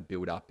that can kind of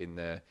build up in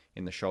the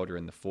shoulder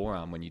and the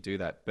forearm when you do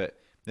that. But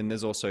then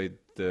there's also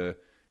the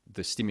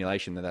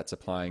stimulation that's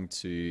applying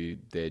to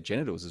their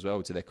genitals as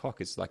well, to their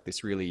cock. It's like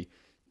this really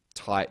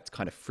tight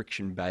kind of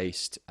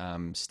friction-based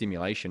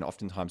stimulation,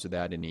 oftentimes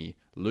without any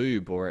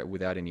lube or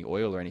without any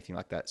oil or anything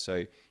like that.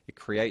 So it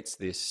creates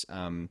this,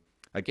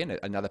 again,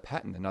 another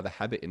pattern, another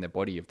habit in their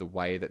body of the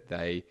way that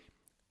they,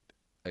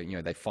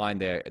 they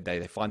find their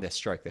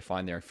stroke, they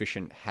find their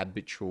efficient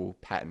habitual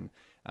pattern,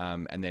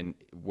 and then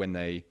when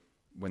they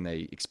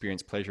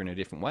experience pleasure in a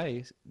different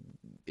way,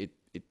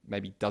 it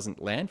maybe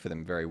doesn't land for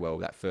them very well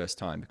that first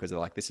time, because they're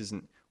like, this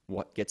isn't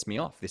what gets me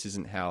off. This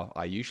isn't how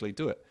I usually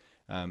do it.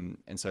 And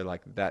so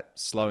like that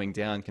slowing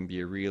down can be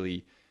a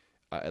really,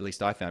 at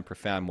least I found,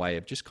 profound way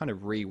of just kind of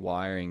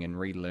rewiring and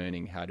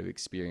relearning how to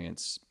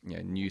experience,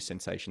 new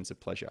sensations of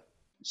pleasure.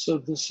 So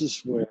this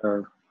is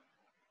where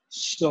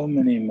so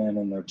many men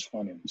in their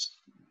 20s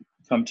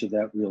come to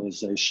that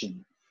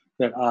realization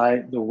that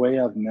the way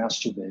I've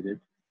masturbated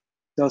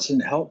doesn't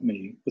help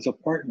me with a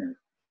partner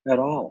at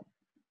all.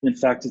 In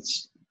fact,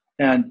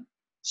 and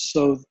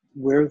so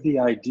where the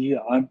idea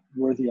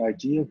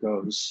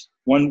goes,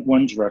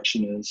 one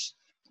direction is,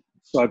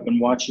 so I've been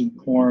watching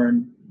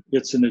porn,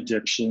 it's an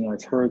addiction,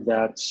 I've heard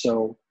that,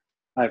 so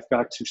I've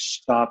got to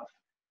stop.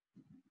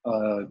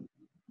 I'm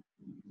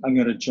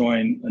going to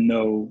join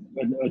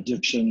an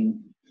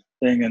addiction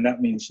thing, and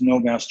that means no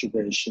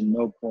masturbation,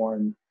 no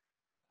porn.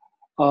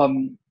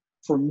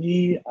 For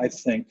me, I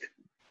think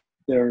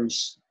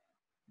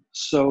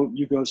so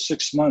you go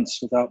 6 months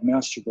without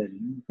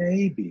masturbating.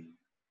 Maybe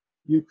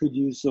you could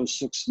use those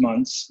 6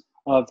 months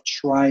of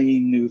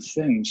trying new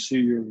things. So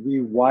you're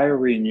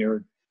rewiring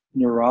your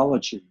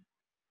neurology.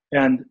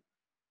 And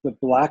the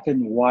black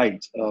and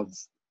white of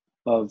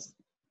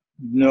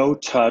no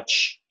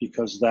touch,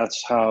 because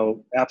that's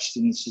how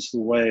abstinence is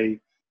the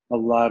way a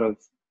lot of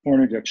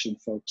porn addiction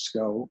folks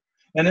go.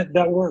 And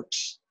that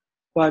works.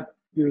 But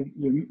you're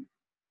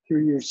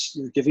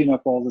giving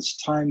up all this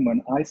time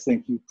when I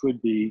think you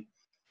could be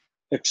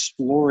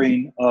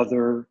exploring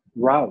other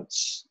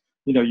routes.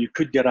 You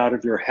could get out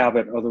of your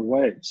habit other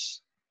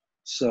ways.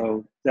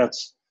 So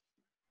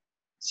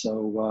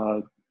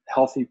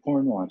healthy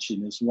porn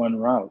watching is one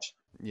route.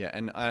 Yeah,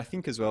 and I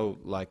think as well,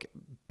 like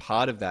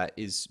part of that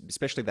is,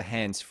 especially the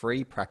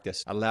hands-free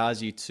practice,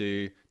 allows you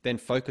to then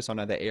focus on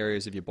other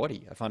areas of your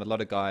body. I find a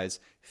lot of guys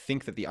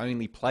think that the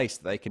only place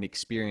that they can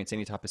experience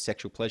any type of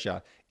sexual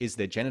pleasure is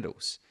their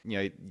genitals.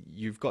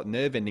 You've got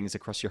nerve endings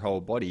across your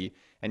whole body,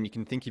 and you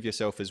can think of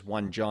yourself as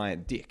one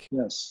giant dick.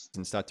 Yes.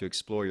 And start to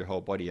explore your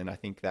whole body. And I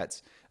think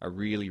that's a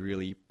really,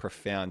 really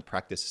profound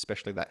practice,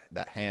 especially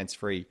that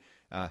hands-free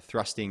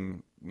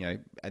thrusting,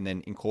 and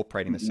then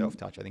incorporating the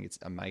self-touch. I think it's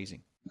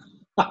amazing.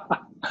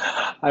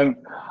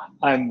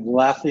 I'm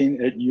laughing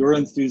at your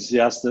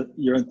enthusiasm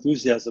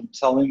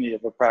telling me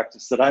of a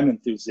practice that I'm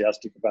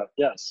enthusiastic about.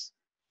 Yes,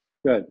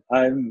 good.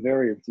 I'm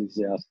very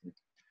enthusiastic.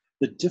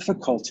 The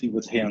difficulty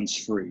with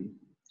hands-free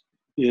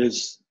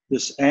is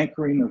this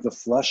anchoring of the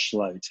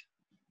fleshlight,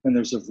 and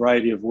there's a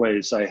variety of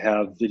ways. I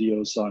have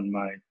videos on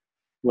my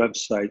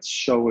websites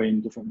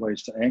showing different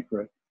ways to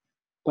anchor it,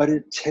 but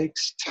it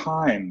takes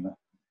time,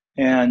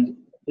 and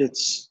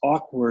it's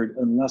awkward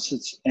unless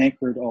it's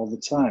anchored all the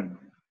time.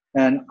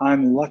 And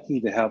I'm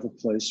lucky to have a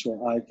place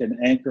where I can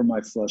anchor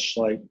my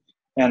fleshlight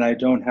and I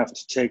don't have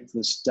to take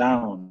this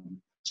down.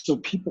 So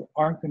people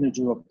aren't going to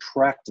do a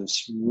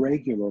practice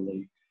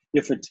regularly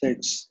if it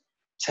takes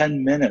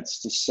 10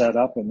 minutes to set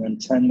up and then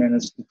 10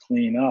 minutes to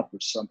clean up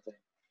or something.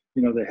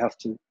 They have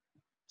to.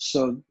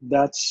 So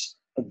that's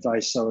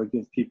advice I would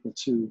give people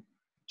to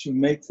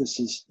make this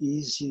as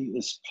easy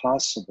as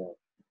possible,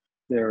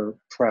 their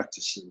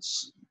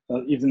practices.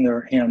 Even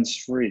their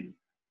hands-free,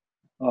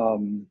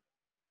 and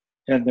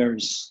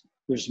there's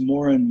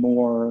more and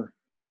more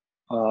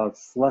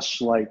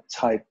fleshlight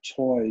type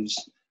toys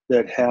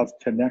that have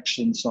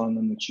connections on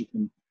them that you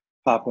can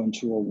pop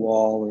onto a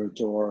wall or a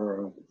door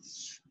or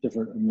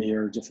a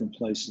mirror, different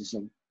places,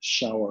 a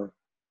shower.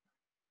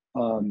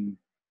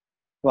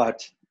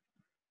 But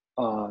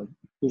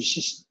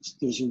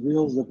there's a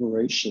real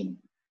liberation,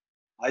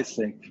 I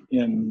think,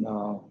 in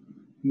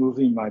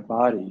moving my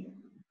body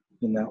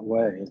in that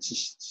way.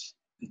 It's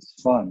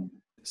fun.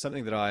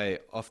 Something that I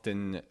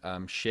often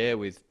share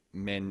with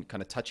men,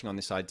 kind of touching on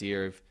this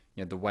idea of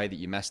the way that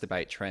you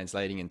masturbate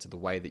translating into the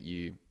way that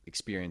you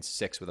experience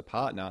sex with a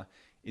partner,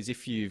 is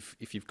if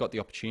you've got the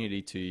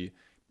opportunity to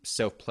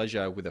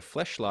self-pleasure with a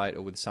fleshlight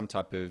or with some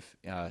type of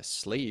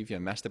sleeve,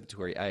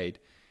 masturbatory aid,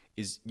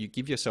 is you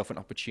give yourself an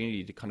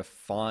opportunity to kind of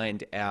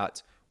find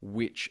out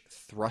which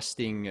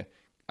thrusting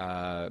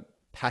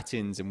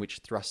patterns and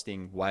which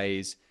thrusting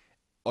ways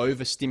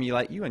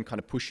overstimulate you and kind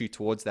of push you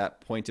towards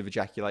that point of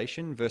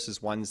ejaculation,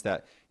 versus ones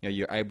that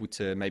you're able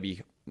to maybe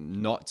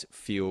not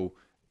feel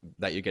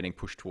that you're getting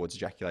pushed towards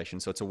ejaculation.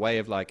 So it's a way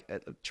of like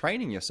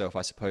training yourself,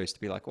 I suppose, to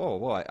be like,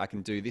 well, I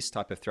can do this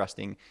type of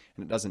thrusting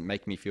and it doesn't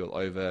make me feel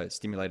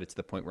overstimulated to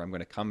the point where I'm going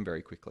to come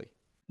very quickly.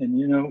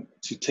 And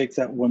to take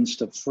that one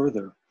step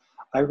further,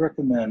 I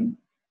recommend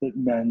that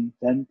men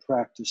then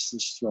practice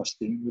this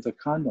thrusting with a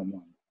condom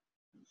on.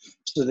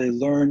 So they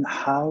learn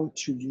how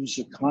to use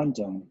a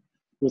condom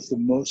with the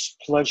most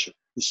pleasure,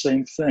 the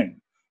same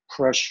thing,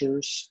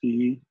 pressure,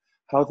 speed,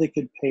 how they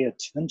can pay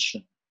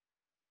attention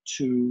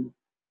to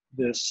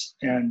this,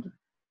 and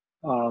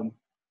um,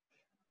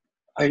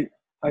 I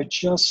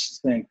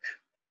just think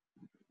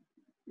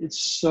it's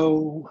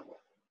so.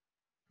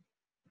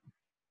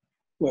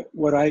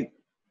 What I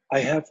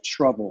have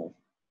trouble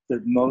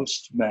that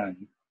most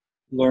men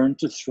learn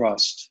to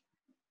thrust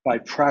by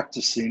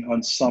practicing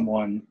on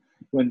someone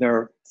when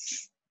they're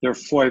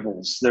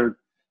foibles.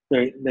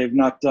 They've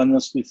not done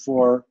this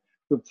before.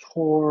 The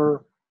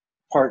poor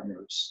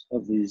partners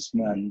of these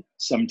men,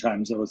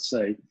 sometimes I would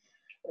say,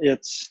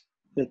 it's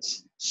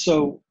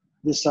so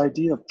this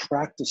idea of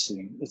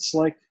practicing, it's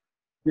like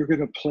you're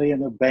going to play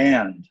in a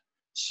band.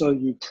 So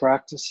you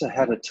practice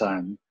ahead of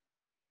time.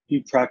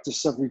 You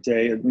practice every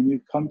day, and when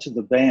you come to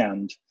the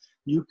band,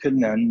 you can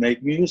then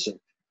make music.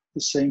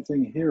 The same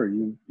thing here.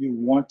 You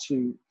want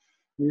to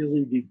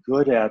really be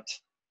good at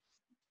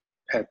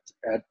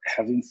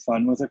having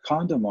fun with a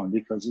condom on,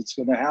 because it's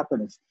going to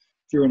happen if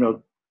you're in a,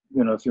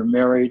 if you're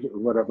married or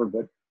whatever.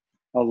 But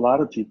a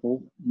lot of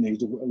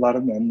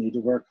men need to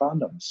wear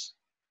condoms,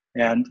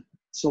 and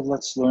so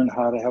let's learn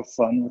how to have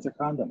fun with a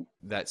condom.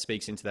 That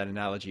speaks into that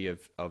analogy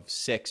of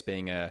sex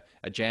being a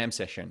jam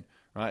session,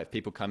 right? Of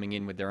people coming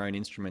in with their own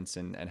instruments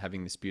and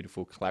having this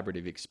beautiful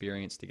collaborative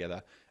experience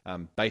together,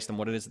 based on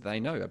what it is that they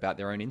know about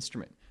their own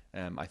instrument.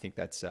 I think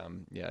that's a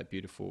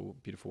beautiful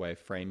way of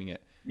framing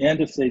it. And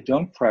if they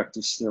don't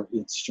practice their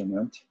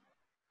instrument,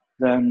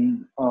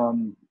 then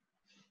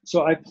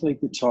so I played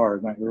guitar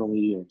in my early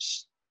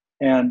years,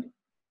 and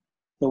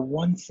the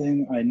one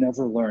thing I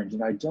never learned,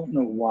 and I don't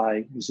know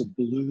why, was a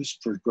blues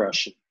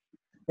progression.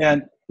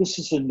 And this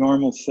is a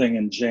normal thing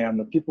in jam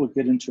that people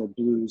get into a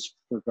blues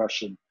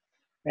progression.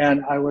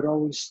 And I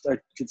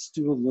could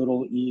do a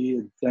little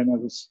E,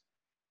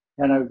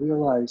 and I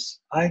realized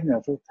I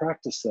never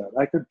practiced that.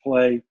 I could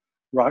play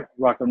rock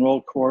and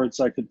roll chords.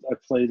 I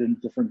played in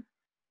different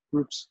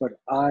groups, but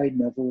I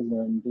never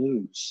learned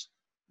blues.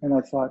 And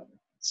I thought,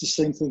 it's the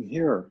same thing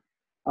here.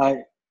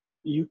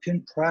 You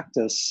can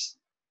practice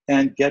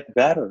and get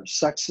better.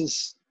 Sex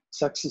is,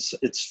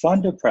 it's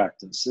fun to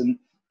practice. And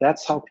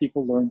that's how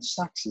people learn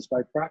sex, is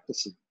by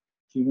practicing.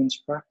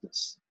 Humans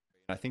practice.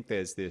 I think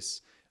there's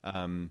this,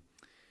 and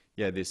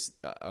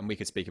we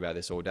could speak about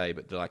this all day,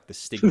 but like the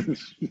stigma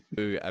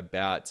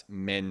about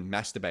men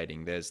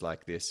masturbating. There's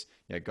like this,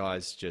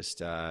 guys just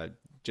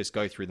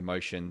go through the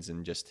motions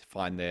and just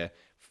find the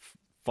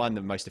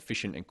most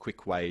efficient and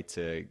quick way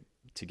to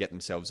get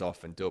themselves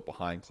off, and do it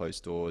behind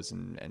closed doors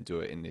and do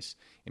it in this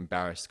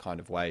embarrassed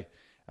kind of way.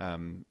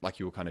 Like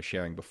you were kind of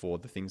sharing before,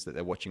 the things that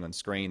they're watching on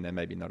screen, they're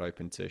maybe not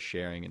open to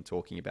sharing and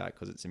talking about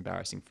because it's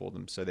embarrassing for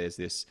them. So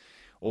there's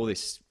all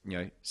this,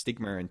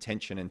 stigma and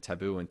tension and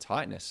taboo and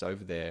tightness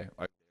over their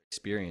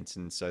experience.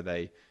 And so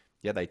they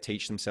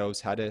teach themselves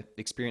how to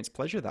experience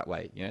pleasure that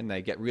way, and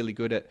they get really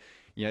good at,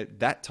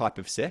 that type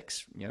of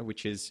sex,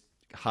 which is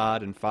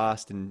hard and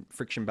fast and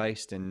friction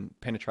based and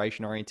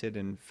penetration oriented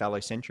and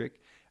phallocentric,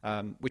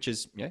 which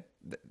is,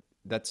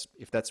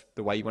 if that's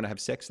the way you want to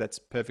have sex, that's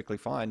perfectly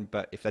fine.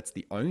 But if that's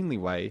the only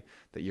way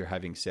that you're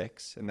having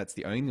sex, and that's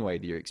the only way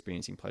that you're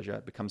experiencing pleasure,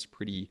 it becomes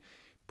pretty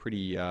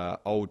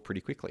old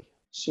pretty quickly.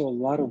 So a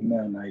lot of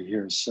men I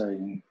hear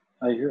saying,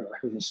 I hear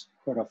this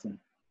quite often,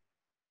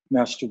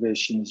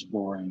 masturbation is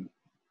boring.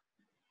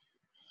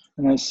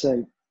 And I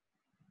say,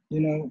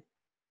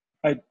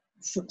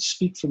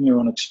 speak from your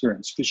own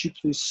experience. Could you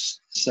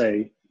please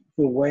say,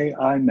 the way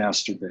I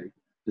masturbate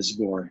is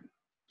boring?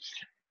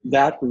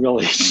 That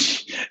really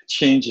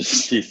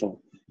changes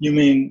people. You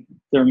mean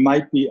there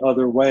might be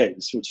other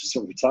ways, which is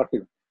what we're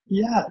talking about.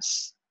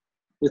 Yes,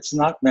 it's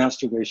not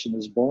masturbation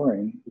is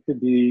boring. It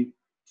could be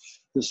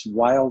this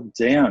wild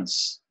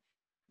dance.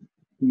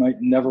 You might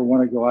never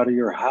want to go out of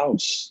your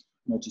house.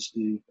 You might just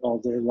be all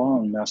day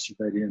long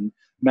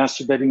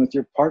masturbating with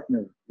your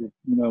partner.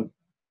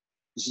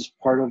 This is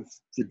part of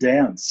the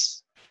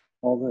dance,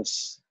 all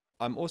this.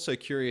 I'm also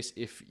curious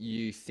if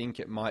you think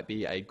it might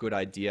be a good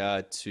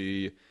idea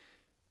to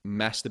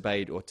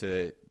masturbate or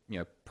to,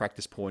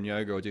 practice porn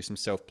yoga or do some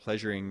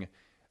self-pleasuring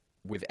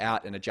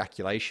without an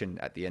ejaculation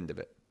at the end of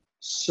it.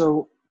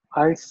 So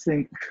I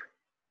think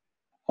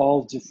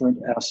all different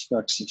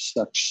aspects of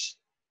sex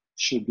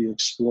should be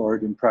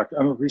explored in practice.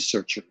 I'm a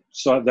researcher,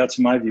 so that's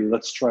my view.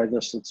 Let's try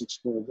this, let's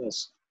explore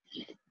this.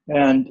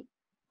 And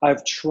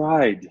I've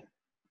tried,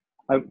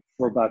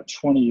 for about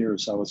 20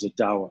 years, I was a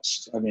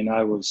Taoist.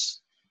 I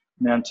was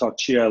Nantok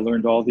Chi. I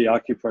learned all the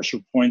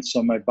acupressure points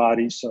on my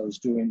body, so I was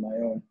doing my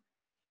own.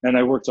 And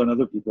I worked on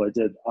other people. I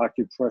did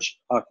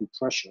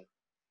acupressure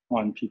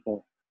on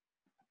people.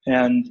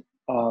 And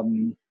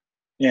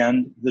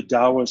the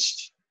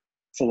Taoist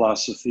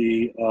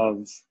philosophy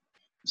of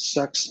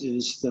sex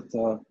is that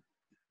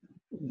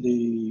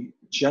the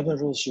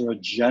genitals are a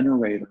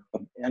generator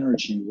of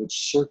energy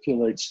which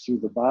circulates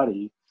through the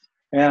body,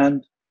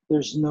 and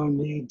there's no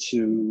need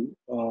to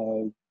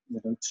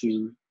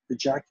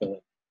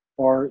ejaculate.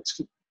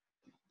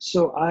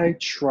 So I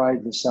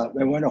tried this out.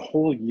 I went a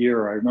whole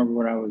year. I remember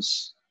when I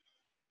was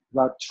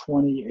about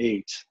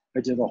 28, I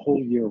did a whole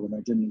year when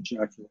I didn't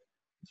ejaculate.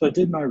 So I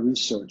did my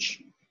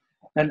research,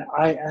 and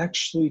I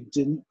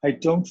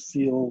don't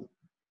feel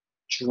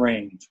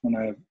drained when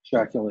I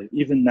ejaculate.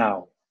 Even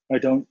now, I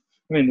don't.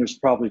 I mean, there's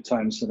probably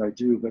times that I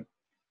do, but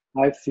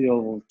I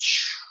feel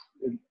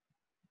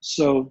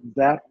so.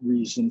 That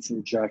reason for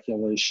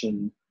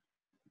ejaculation,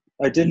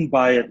 I didn't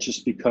buy it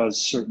just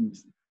because certain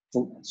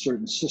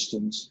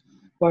systems,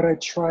 but I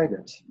tried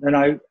it, and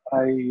I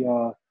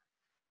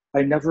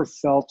never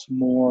felt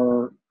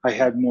more. I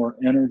had more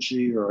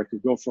energy, or I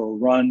could go for a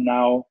run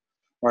now,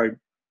 or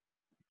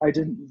I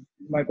didn't.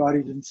 My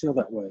body didn't feel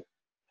that way.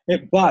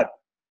 But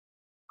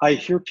I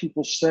hear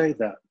people say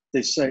that.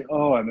 They say,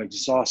 "Oh, I'm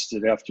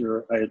exhausted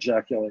after I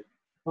ejaculate."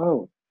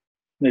 Oh,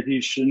 maybe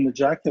you shouldn't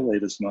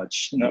ejaculate as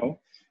much. You know,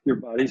 your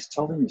body's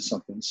telling you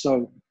something.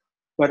 So,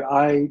 but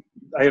I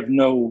have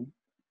no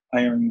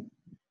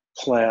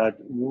ironclad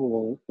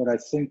rule. But I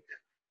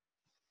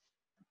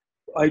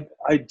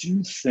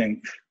do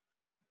think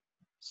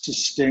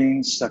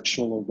sustained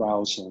sexual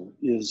arousal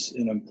is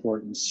an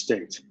important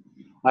state.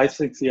 I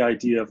think the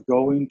idea of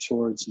going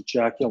towards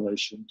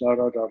ejaculation, da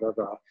da da da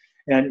da,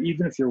 and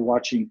even if you're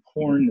watching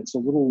porn, it's a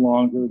little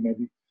longer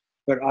maybe,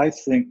 but I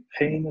think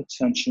paying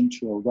attention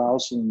to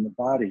arousal in the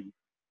body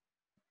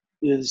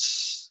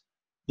is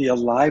the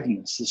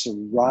aliveness, this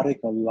erotic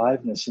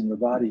aliveness in the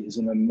body is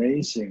an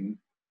amazing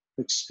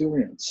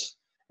experience.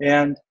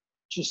 And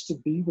just to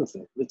be with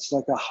it, it's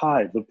like a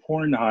high, the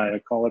porn high, I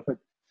call it, but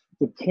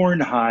the porn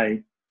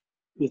high,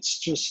 it's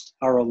just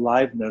our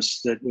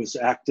aliveness that was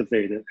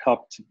activated,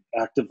 helped to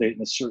activate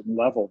in a certain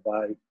level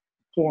by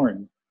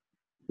porn.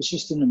 It's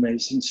just an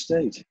amazing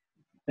state.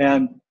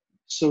 And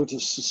so to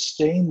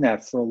sustain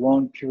that for a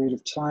long period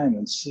of time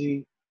and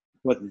see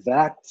what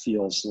that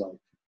feels like.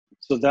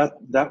 So that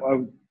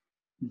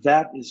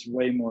is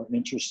way more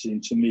interesting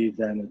to me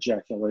than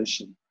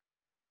ejaculation.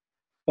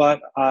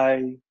 But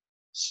I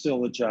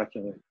still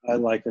ejaculate. I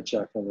like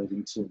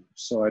ejaculating too.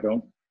 So I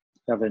don't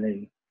have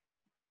any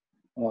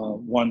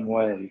one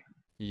way.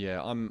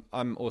 Yeah, I'm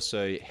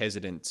also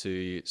hesitant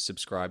to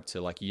subscribe to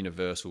like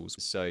universals.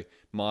 So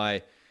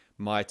my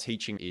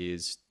teaching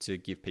is to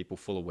give people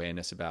full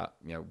awareness about,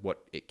 you know,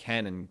 what it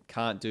can and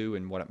can't do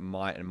and what it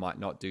might and might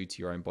not do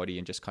to your own body,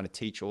 and just kind of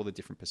teach all the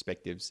different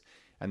perspectives.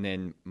 And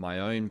then my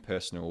own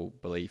personal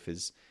belief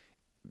is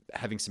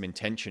having some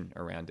intention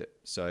around it.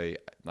 So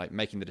like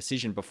making the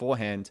decision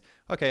beforehand,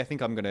 okay, I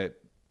think I'm going to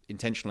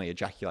intentionally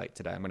ejaculate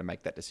today. I'm going to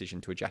make that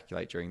decision to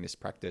ejaculate during this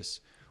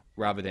practice,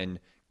 rather than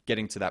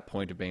getting to that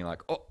point of being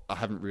like, oh,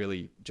 I've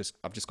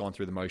just gone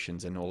through the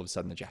motions and all of a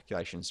sudden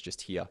ejaculation's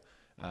just here.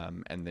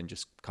 And then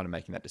just kind of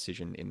making that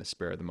decision in the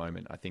spur of the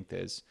moment. I think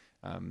there's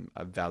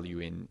a value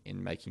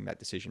in making that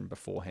decision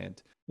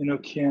beforehand. You know,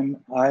 Kim,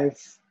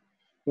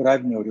 what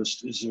I've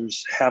noticed is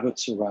there's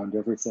habits around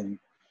everything,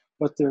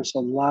 but there's a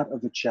lot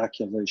of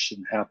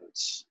ejaculation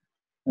habits.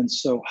 And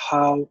so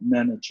how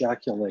men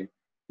ejaculate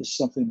is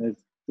something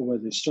the way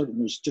they start, and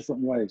there's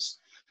different ways.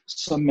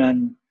 Some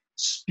men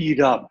speed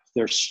up,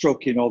 they're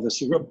stroking all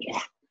this.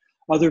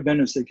 Other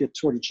men, as they get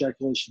toward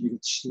ejaculation, you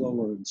get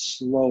slower and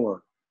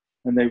slower.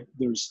 And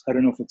there's, I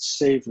don't know if it's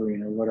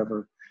savoring or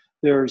whatever,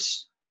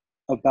 there's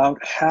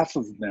about half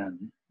of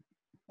men,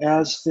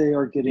 as they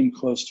are getting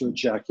close to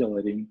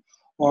ejaculating,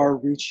 are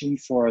reaching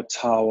for a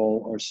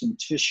towel or some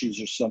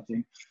tissues or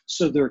something.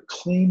 So they're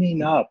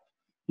cleaning up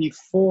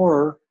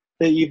before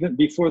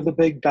the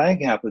big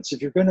bang happens.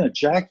 If you're going to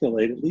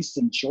ejaculate, at least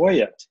enjoy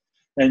it.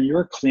 And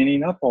you're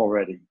cleaning up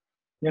already.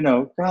 You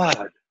know,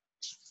 God.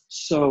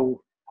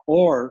 So,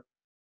 or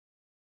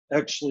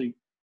actually,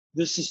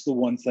 this is the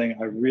one thing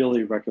I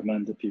really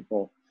recommend to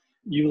people.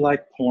 You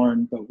like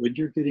porn, but when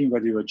you're getting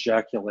ready to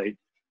ejaculate,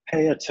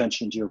 pay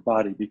attention to your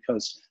body,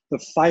 because the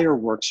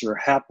fireworks are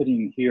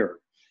happening here.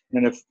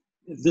 And if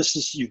this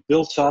is, you've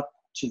built up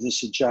to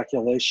this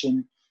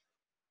ejaculation,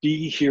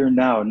 be here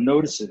now,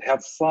 notice it,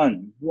 have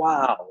fun.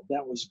 Wow,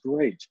 that was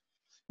great.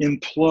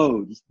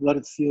 Implode, let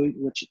it feel,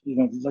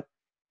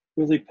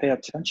 really pay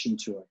attention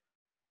to it.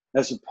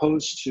 As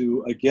opposed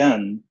to,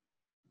 again,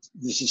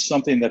 this is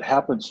something that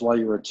happens while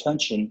your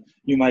attention,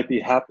 you might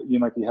be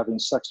having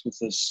sex with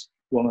this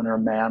woman or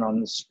man on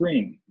the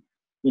screen,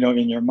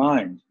 in your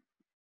mind.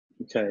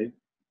 Okay.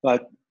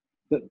 But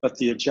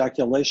the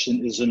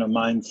ejaculation isn't a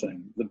mind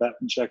thing. The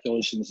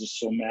ejaculation is a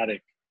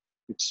somatic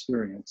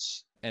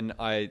experience. And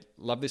I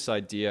love this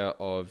idea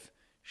of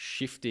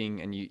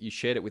shifting, and you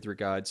shared it with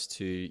regards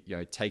to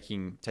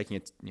taking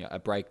a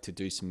break to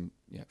do some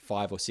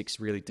 5 or 6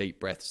 really deep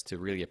breaths to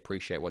really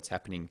appreciate what's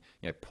happening.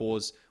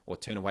 Pause or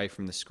turn away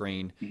from the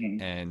screen,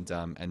 mm-hmm.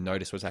 and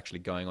notice what's actually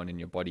going on in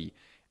your body.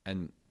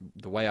 And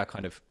the way I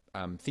kind of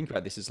think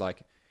about this is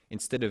like,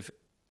 instead of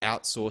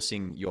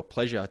outsourcing your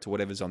pleasure to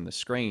whatever's on the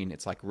screen,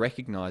 it's like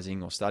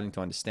recognizing or starting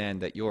to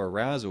understand that your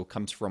arousal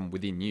comes from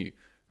within you,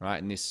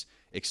 right? And this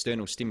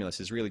external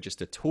stimulus is really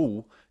just a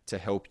tool to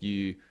help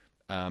you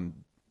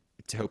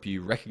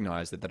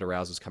recognize that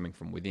arousal is coming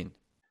from within.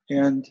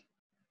 And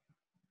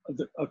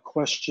a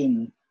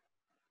question,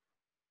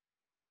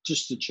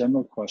 just a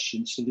general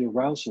question. So the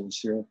arousal is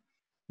here.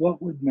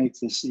 What would make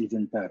this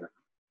even better?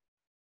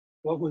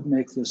 What would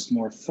make this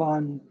more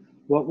fun?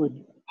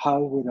 How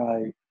would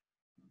I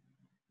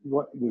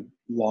what would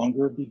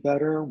longer be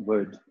better?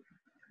 Would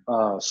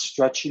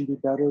stretching be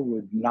better?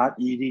 Would not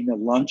eating a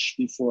lunch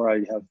before I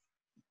have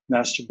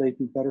masturbate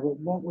be better? But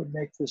what would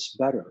make this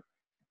better?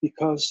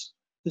 Because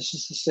this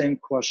is the same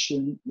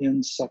question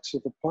in sex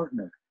with a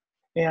partner.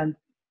 And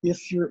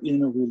if you're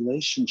in a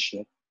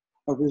relationship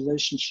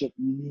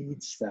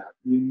needs that.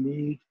 You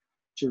need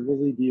to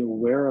really be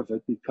aware of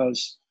it,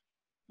 because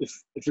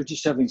if you're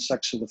just having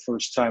sex for the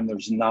first time,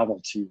 there's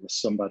novelty with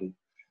somebody.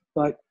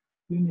 But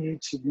you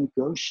need to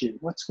negotiate.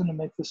 What's going to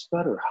make this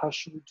better? How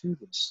should we do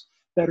this?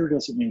 Better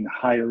doesn't mean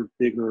higher,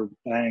 bigger,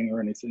 bang, or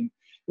anything.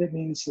 It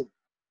means that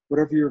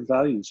whatever your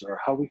values are,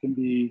 how we can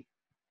be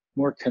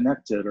more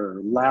connected,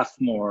 or laugh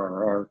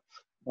more,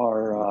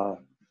 or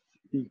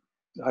be,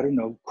 I don't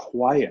know,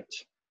 quiet.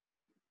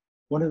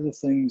 One of the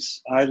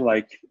things I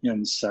like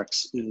in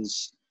sex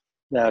is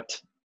that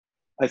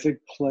I think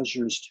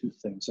pleasure is two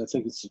things. I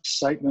think it's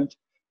excitement,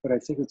 but I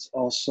think it's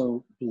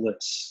also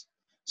bliss.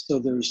 So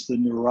there's the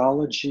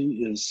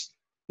neurology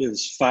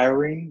is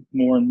firing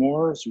more and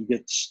more as we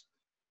get,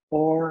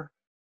 or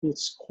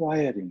it's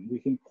quieting. We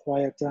can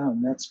quiet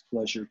down. That's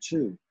pleasure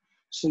too.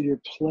 So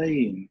you're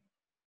playing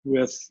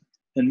with,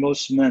 and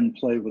most men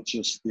play with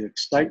just the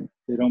excitement.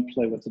 They don't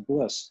play with the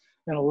bliss.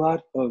 And a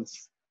lot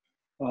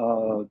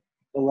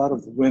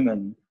of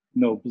women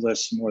know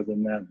bliss more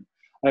than men.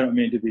 I don't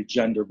mean to be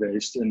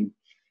gender-based, and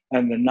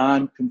the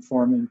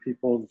non-conforming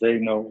people, they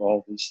know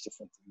all these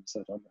different things.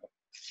 I don't know,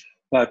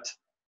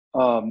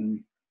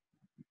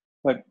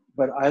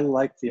 but I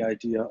like the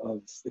idea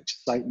of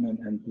excitement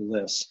and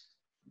bliss,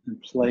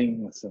 and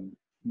playing with them,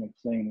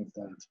 playing with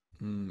that.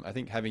 I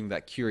think having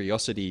that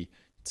curiosity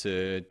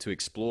to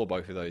explore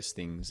both of those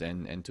things,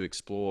 and to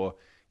explore,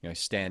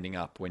 standing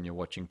up when you're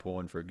watching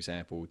porn, for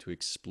example, to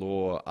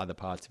explore other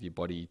parts of your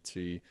body,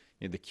 to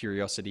the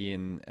curiosity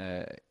in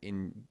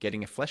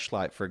getting a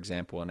fleshlight, for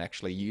example, and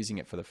actually using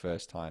it for the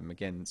first time.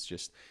 Again, it's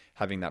just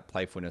having that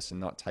playfulness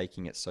and not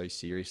taking it so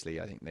seriously.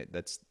 I think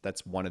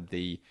that's one of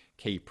the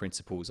key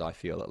principles, I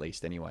feel, at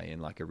least anyway, in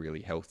like a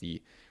really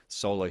healthy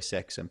solo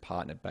sex and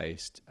partner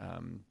based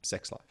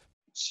sex life.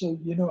 So,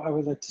 I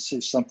would like to say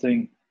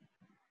something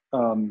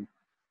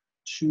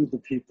to the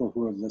people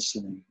who are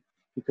listening,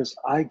 because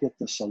I get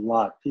this a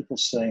lot. People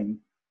saying,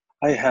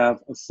 I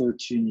have a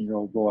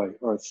 13-year-old boy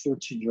or a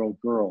 13-year-old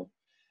girl,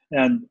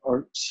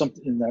 or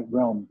something in that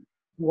realm.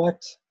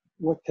 What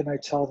can I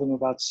tell them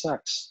about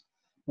sex?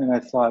 And I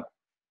thought,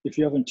 if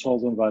you haven't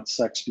told them about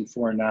sex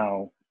before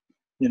now,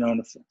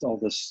 and all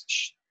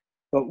this.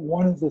 But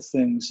one of the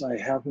things I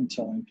have been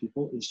telling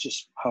people is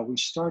just how we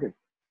started.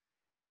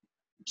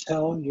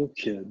 Tell your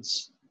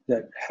kids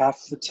that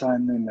half the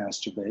time they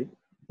masturbate,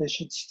 they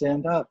should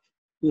stand up.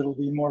 It'll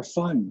be more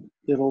fun.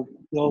 They'll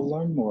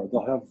learn more.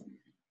 They'll have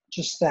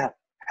just that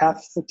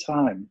half the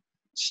time.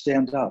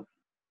 Stand up.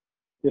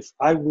 If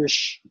I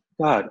wish,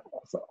 God,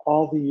 for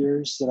all the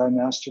years that I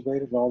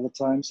masturbated, all the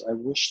times, I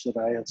wish that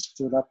I had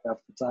stood up half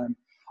the time.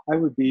 I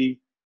would be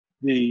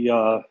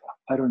a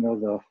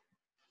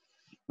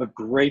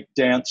great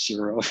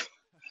dancer of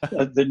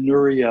the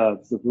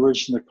Nureyev, the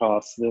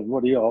Baryshnikov,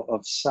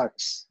 of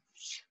sex.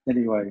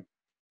 Anyway,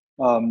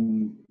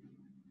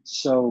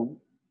 so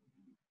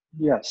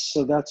yes,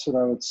 so that's what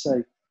I would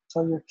say.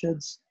 Tell your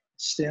kids,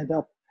 stand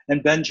up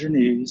and bend your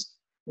knees.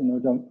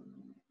 Don't.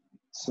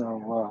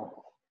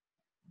 So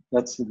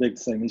that's the big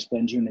thing, is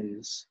bend your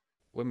knees.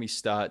 When we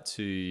start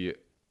to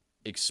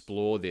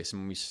explore this,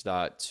 and when we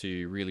start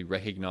to really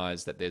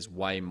recognize that there's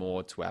way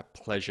more to our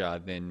pleasure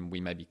than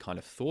we maybe kind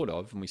of thought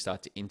of, and we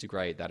start to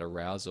integrate that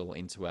arousal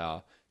into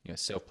our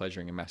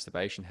self-pleasuring and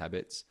masturbation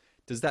habits,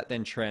 does that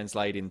then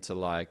translate into,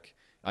 like,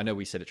 I know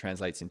we said it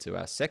translates into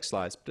our sex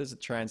lives, but does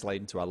it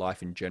translate into our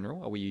life in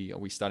general? Are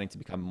we starting to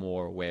become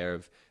more aware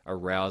of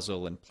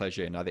arousal and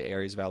pleasure in other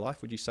areas of our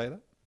life? Would you say that?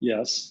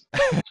 Yes.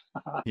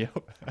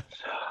 Yep.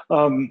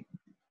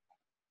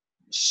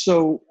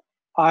 So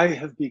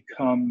I've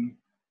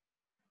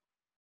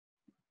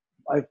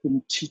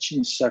been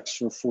teaching sex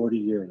for 40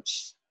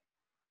 years,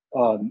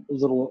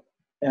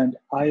 and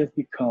I have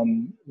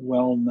become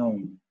well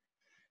known.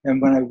 And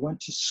when I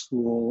went to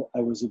school, I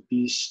was a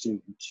B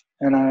student,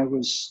 and I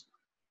was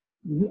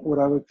what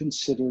I would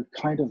consider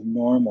kind of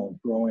normal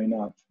growing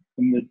up.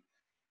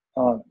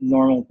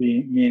 Normal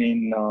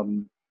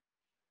meaning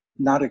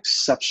not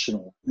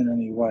exceptional in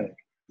any way.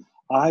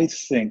 I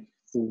think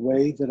the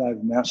way that I've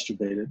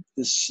masturbated,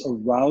 this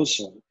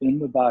arousal in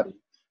the body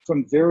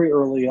from very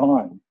early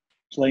on,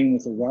 playing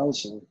with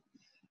arousal,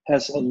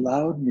 has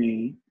allowed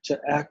me to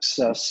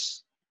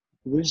access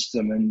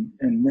wisdom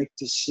and make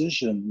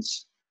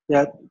decisions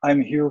that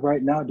I'm here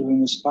right now doing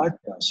this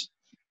podcast.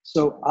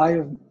 So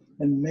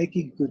and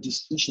making good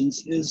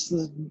decisions is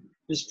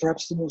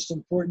perhaps the most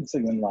important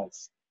thing in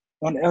life,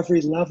 on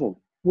every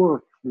level: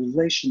 work,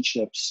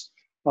 relationships,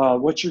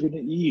 what you're going to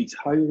eat,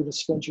 how you're going to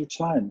spend your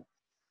time.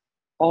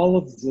 All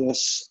of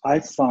this, I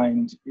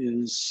find,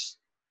 is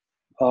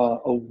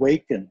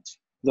awakened.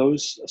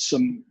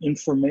 Some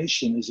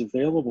information is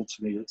available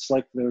to me. It's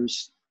like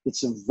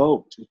it's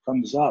evoked, it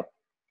comes up,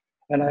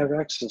 and I have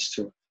access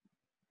to it.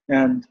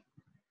 And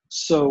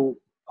so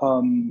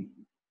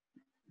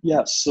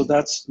Yes, so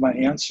that's my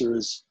answer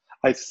is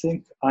I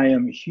think I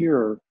am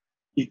here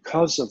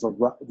because of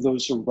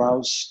those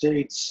aroused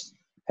states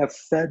have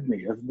fed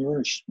me, have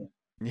nourished me.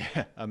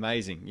 Yeah,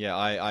 amazing. Yeah,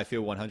 I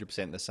feel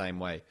 100% the same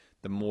way.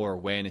 The more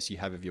awareness you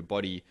have of your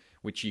body,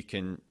 which you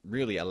can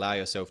really allow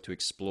yourself to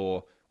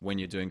explore when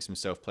you're doing some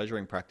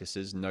self-pleasuring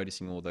practices,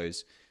 noticing all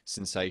those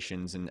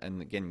sensations and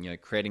again,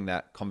 creating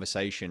that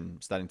conversation,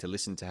 starting to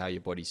listen to how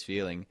your body's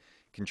feeling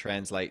can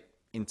translate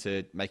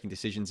into making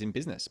decisions in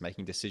business,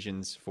 making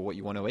decisions for what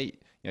you want to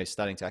eat,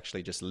 starting to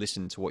actually just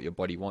listen to what your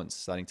body wants,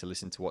 starting to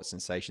listen to what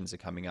sensations are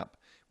coming up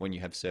when you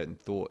have certain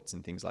thoughts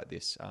and things like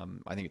this.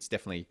 I think it's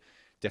definitely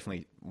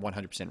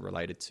 100%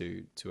 related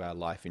to our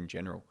life in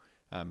general.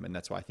 And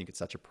that's why I think it's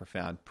such a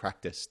profound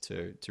practice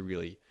to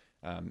really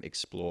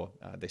explore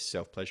this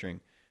self-pleasuring.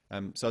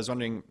 So I was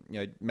wondering,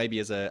 maybe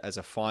as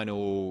a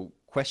final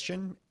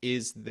question,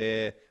 is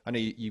there, I know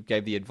you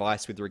gave the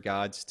advice with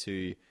regards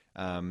to,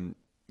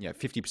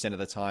 50% of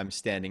the time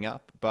standing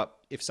up, but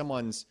if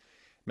someone's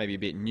maybe a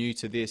bit new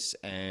to this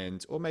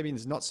or maybe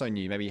it's not so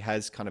new, maybe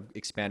has kind of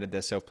expanded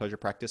their self-pleasure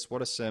practice,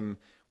 what are some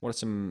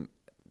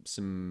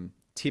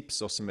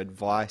tips or some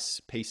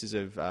advice, pieces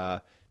of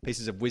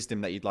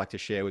wisdom that you'd like to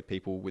share with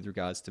people with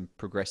regards to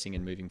progressing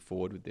and moving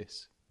forward with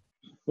this?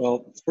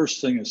 Well, first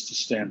thing is to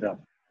stand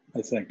up,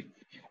 I think.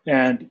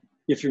 And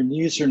if your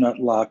knees are not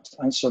locked,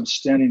 so I'm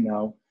standing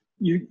now,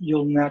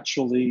 you'll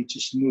naturally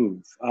just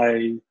move.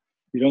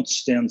 You don't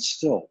stand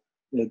still.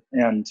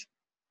 And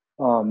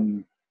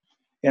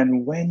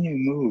when you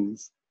move,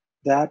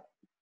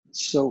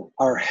 so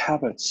our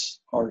habits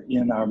are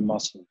in our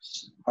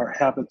muscles. Our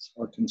habits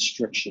are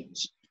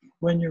constrictions.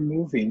 When you're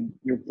moving,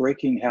 you're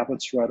breaking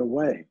habits right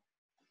away,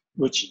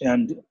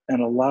 and a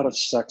lot of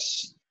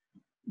sex,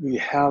 we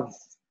have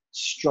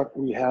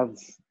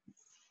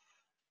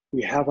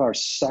our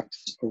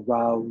sex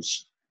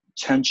aroused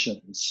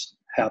tensions,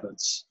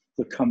 habits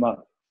that come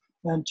up,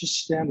 and just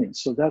standing.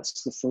 So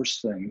that's the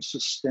first thing, it's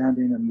just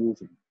standing and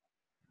moving.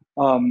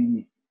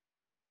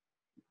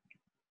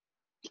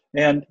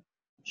 And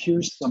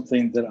here's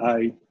something that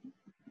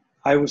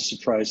I was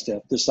surprised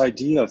at, this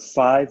idea of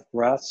 5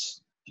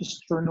 breaths,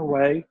 just turn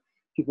away.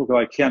 People go,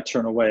 I can't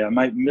turn away, I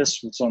might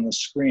miss what's on the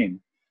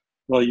screen.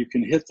 Well, you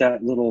can hit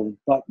that little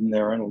button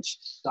there and it'll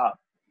stop.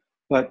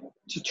 But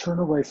to turn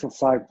away for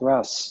 5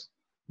 breaths,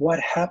 what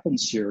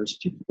happens here is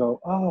people go,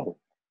 oh,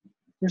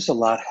 there's a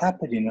lot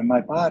happening in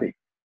my body.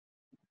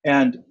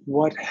 And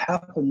what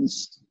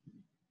happens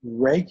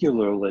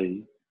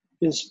regularly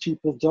is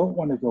people don't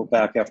want to go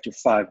back after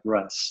 5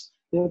 breaths.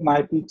 It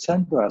might be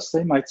 10 breaths.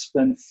 They might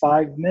spend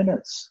 5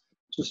 minutes.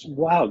 Just,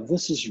 wow,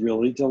 this is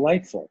really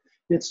delightful.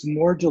 It's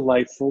more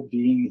delightful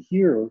being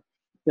here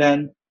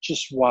than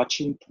just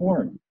watching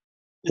porn.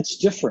 It's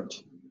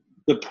different.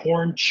 The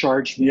porn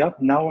charged me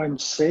up. Now I'm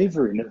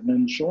savoring it and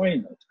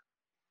enjoying it.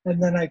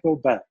 And then I go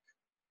back.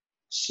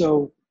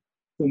 So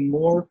the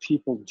more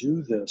people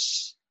do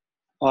this,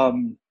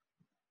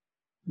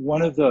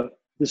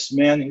 this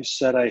man who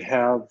said I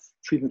have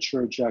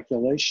premature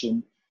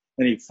ejaculation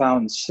and he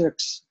found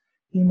 6,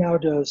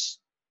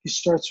 he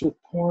starts with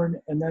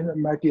porn, and then it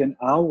might be an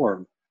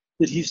hour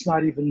that he's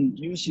not even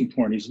using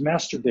porn. He's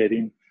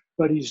masturbating,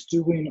 but he's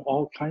doing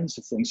all kinds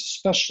of things,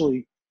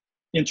 especially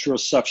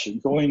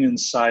interoception, going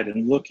inside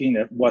and looking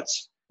at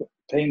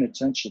paying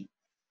attention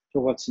to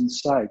what's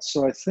inside.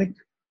 So I think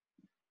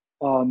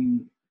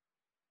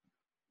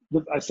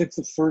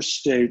the first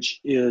stage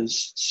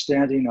is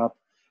standing up,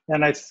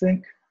 and I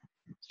think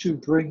to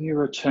bring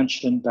your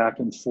attention back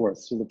and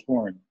forth to the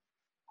porn.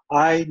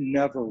 I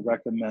never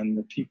recommend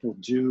that people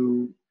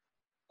do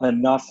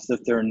enough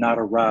that they're not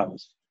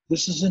aroused.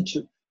 This isn't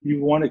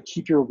you want to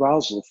keep your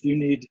arousal. If you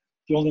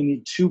only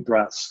need 2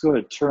 breaths,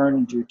 good, turn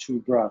and do 2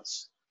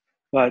 breaths.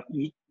 But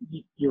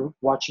you're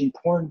watching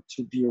porn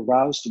to be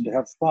aroused and to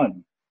have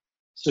fun.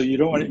 So you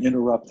don't want to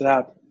interrupt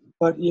that.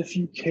 But if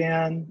you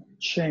can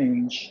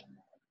change,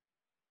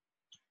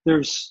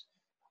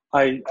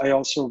 I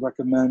also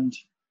recommend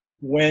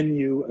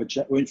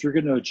if you're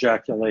going to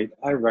ejaculate,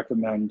 I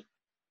recommend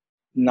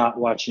not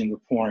watching the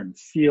porn.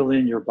 Feel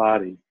in your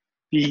body.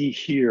 Be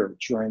here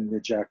during the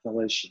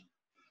ejaculation.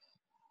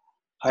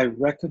 I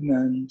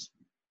recommend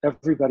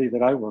everybody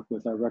that I work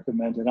with,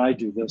 and I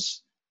do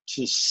this,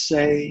 to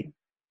say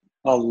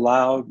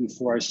aloud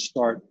before I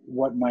start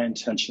what my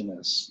intention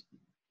is.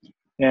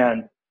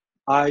 And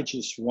I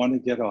just want to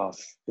get off.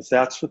 If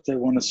that's what they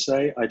want to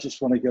say, I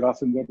just want to get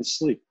off and go to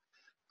sleep.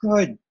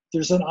 Good.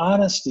 There's an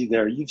honesty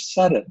there. You've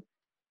said it.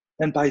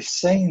 And by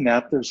saying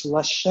that, there's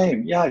less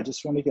shame. Yeah, I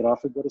just want to get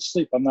off and go to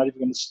sleep. I'm not even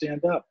going to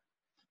stand up.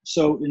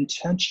 So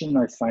intention,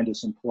 I find,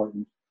 is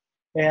important.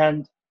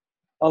 And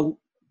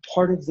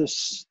part of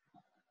this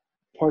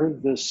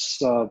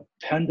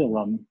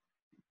pendulum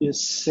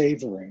is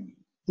savoring.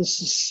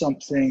 This is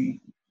something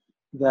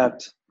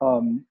that,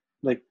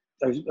 like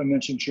I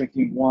mentioned,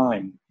 drinking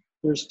wine.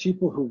 There's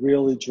people who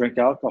really drink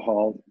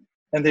alcohol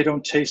and they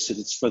don't taste it.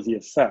 It's for the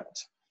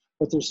effect.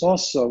 But there's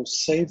also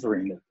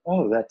savoring it.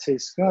 Oh, that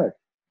tastes good.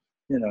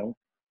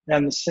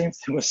 And the same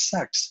thing with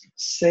sex,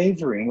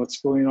 savoring what's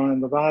going on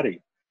in the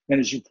body. And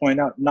as you point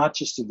out, not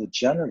just in the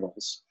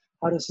genitals,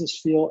 how does this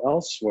feel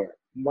elsewhere?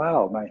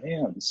 Wow, my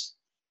hands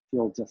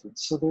feel different.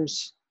 So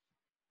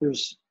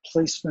there's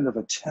placement of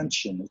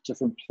attention at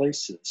different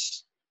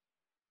places.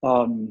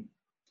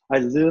 I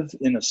live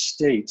in a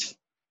state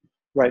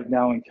right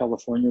now in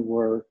California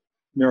where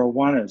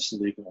marijuana is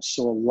legal.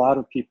 So a lot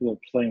of people are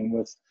playing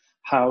with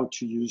how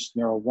to use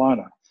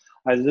marijuana.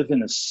 I live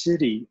in a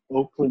city,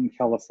 Oakland,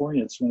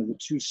 California. It's one of the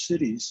 2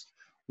 cities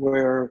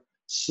where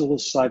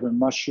psilocybin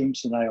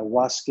mushrooms and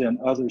ayahuasca and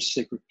other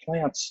sacred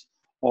plants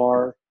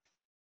are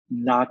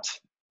not,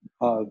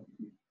 that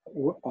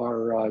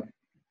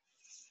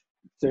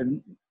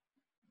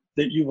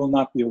you will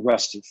not be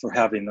arrested for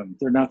having them.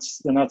 They're not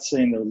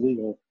saying they're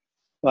legal,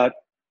 but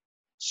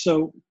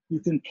so you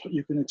can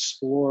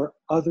explore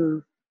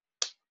other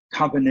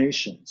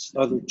combinations,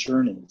 other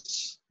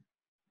journeys.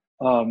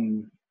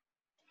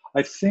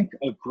 I think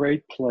a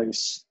great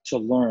place to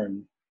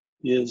learn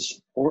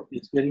is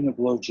getting a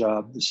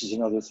blowjob. This is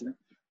another thing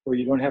where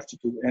you don't have to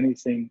do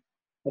anything,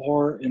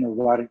 or an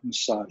erotic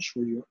massage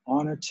where you're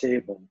on a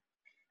table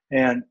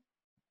and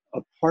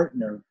a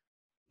partner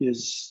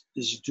is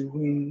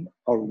doing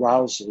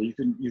arousal.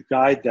 You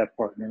guide that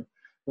partner,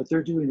 but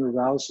they're doing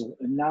arousal,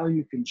 and now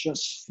you can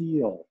just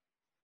feel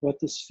what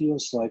this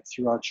feels like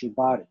throughout your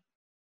body.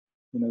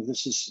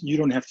 You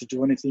don't have to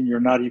do anything.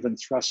 You're not even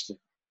thrusting.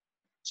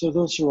 So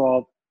those are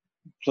all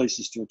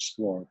places to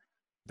explore.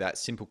 That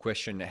simple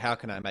question, how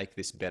can I make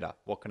this better?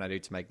 What can I do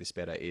to make this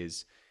better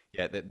is,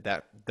 yeah,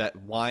 that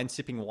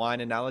sipping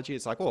wine analogy.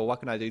 It's like, oh, what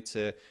can I do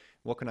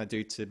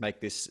to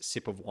make this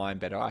sip of wine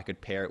better? I could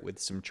pair it with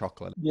some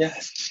chocolate.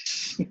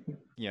 Yes.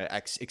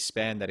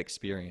 Expand that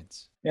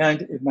experience.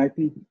 And it might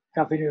be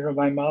having it in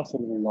my mouth a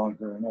little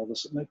longer and all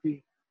this. It might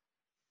be,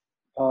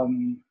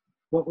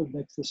 what would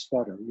make this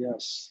better?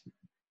 Yes.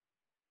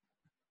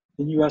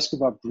 Then you ask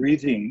about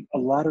breathing. A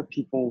lot of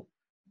people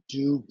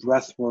do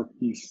breath work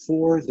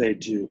before they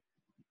do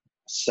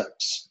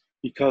sex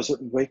because it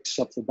wakes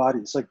up the body.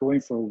 It's like going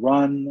for a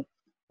run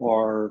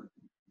or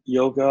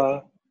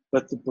yoga,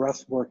 but the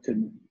breath work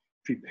can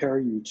prepare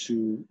you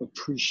to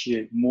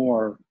appreciate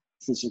more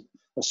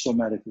a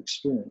somatic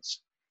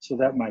experience. So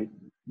that might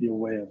be a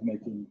way of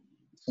making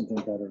something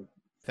better.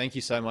 Thank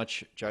you so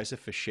much,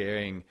 Joseph, for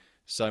sharing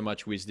so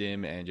much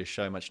wisdom and just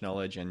so much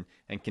knowledge and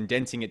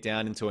condensing it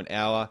down into an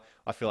hour.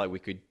 I feel like we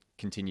could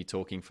continue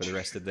talking for the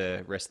rest of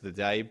the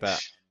day,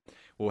 but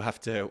we'll have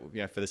to,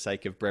 for the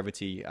sake of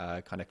brevity,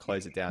 kind of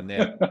close it down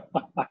there. Thank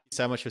you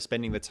so much for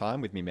spending the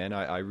time with me, man.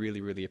 I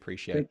really, really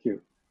appreciate it. Thank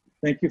you.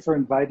 Thank you for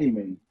inviting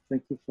me.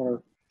 Thank you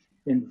for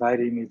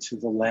inviting me to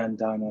the land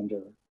down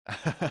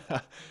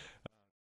under.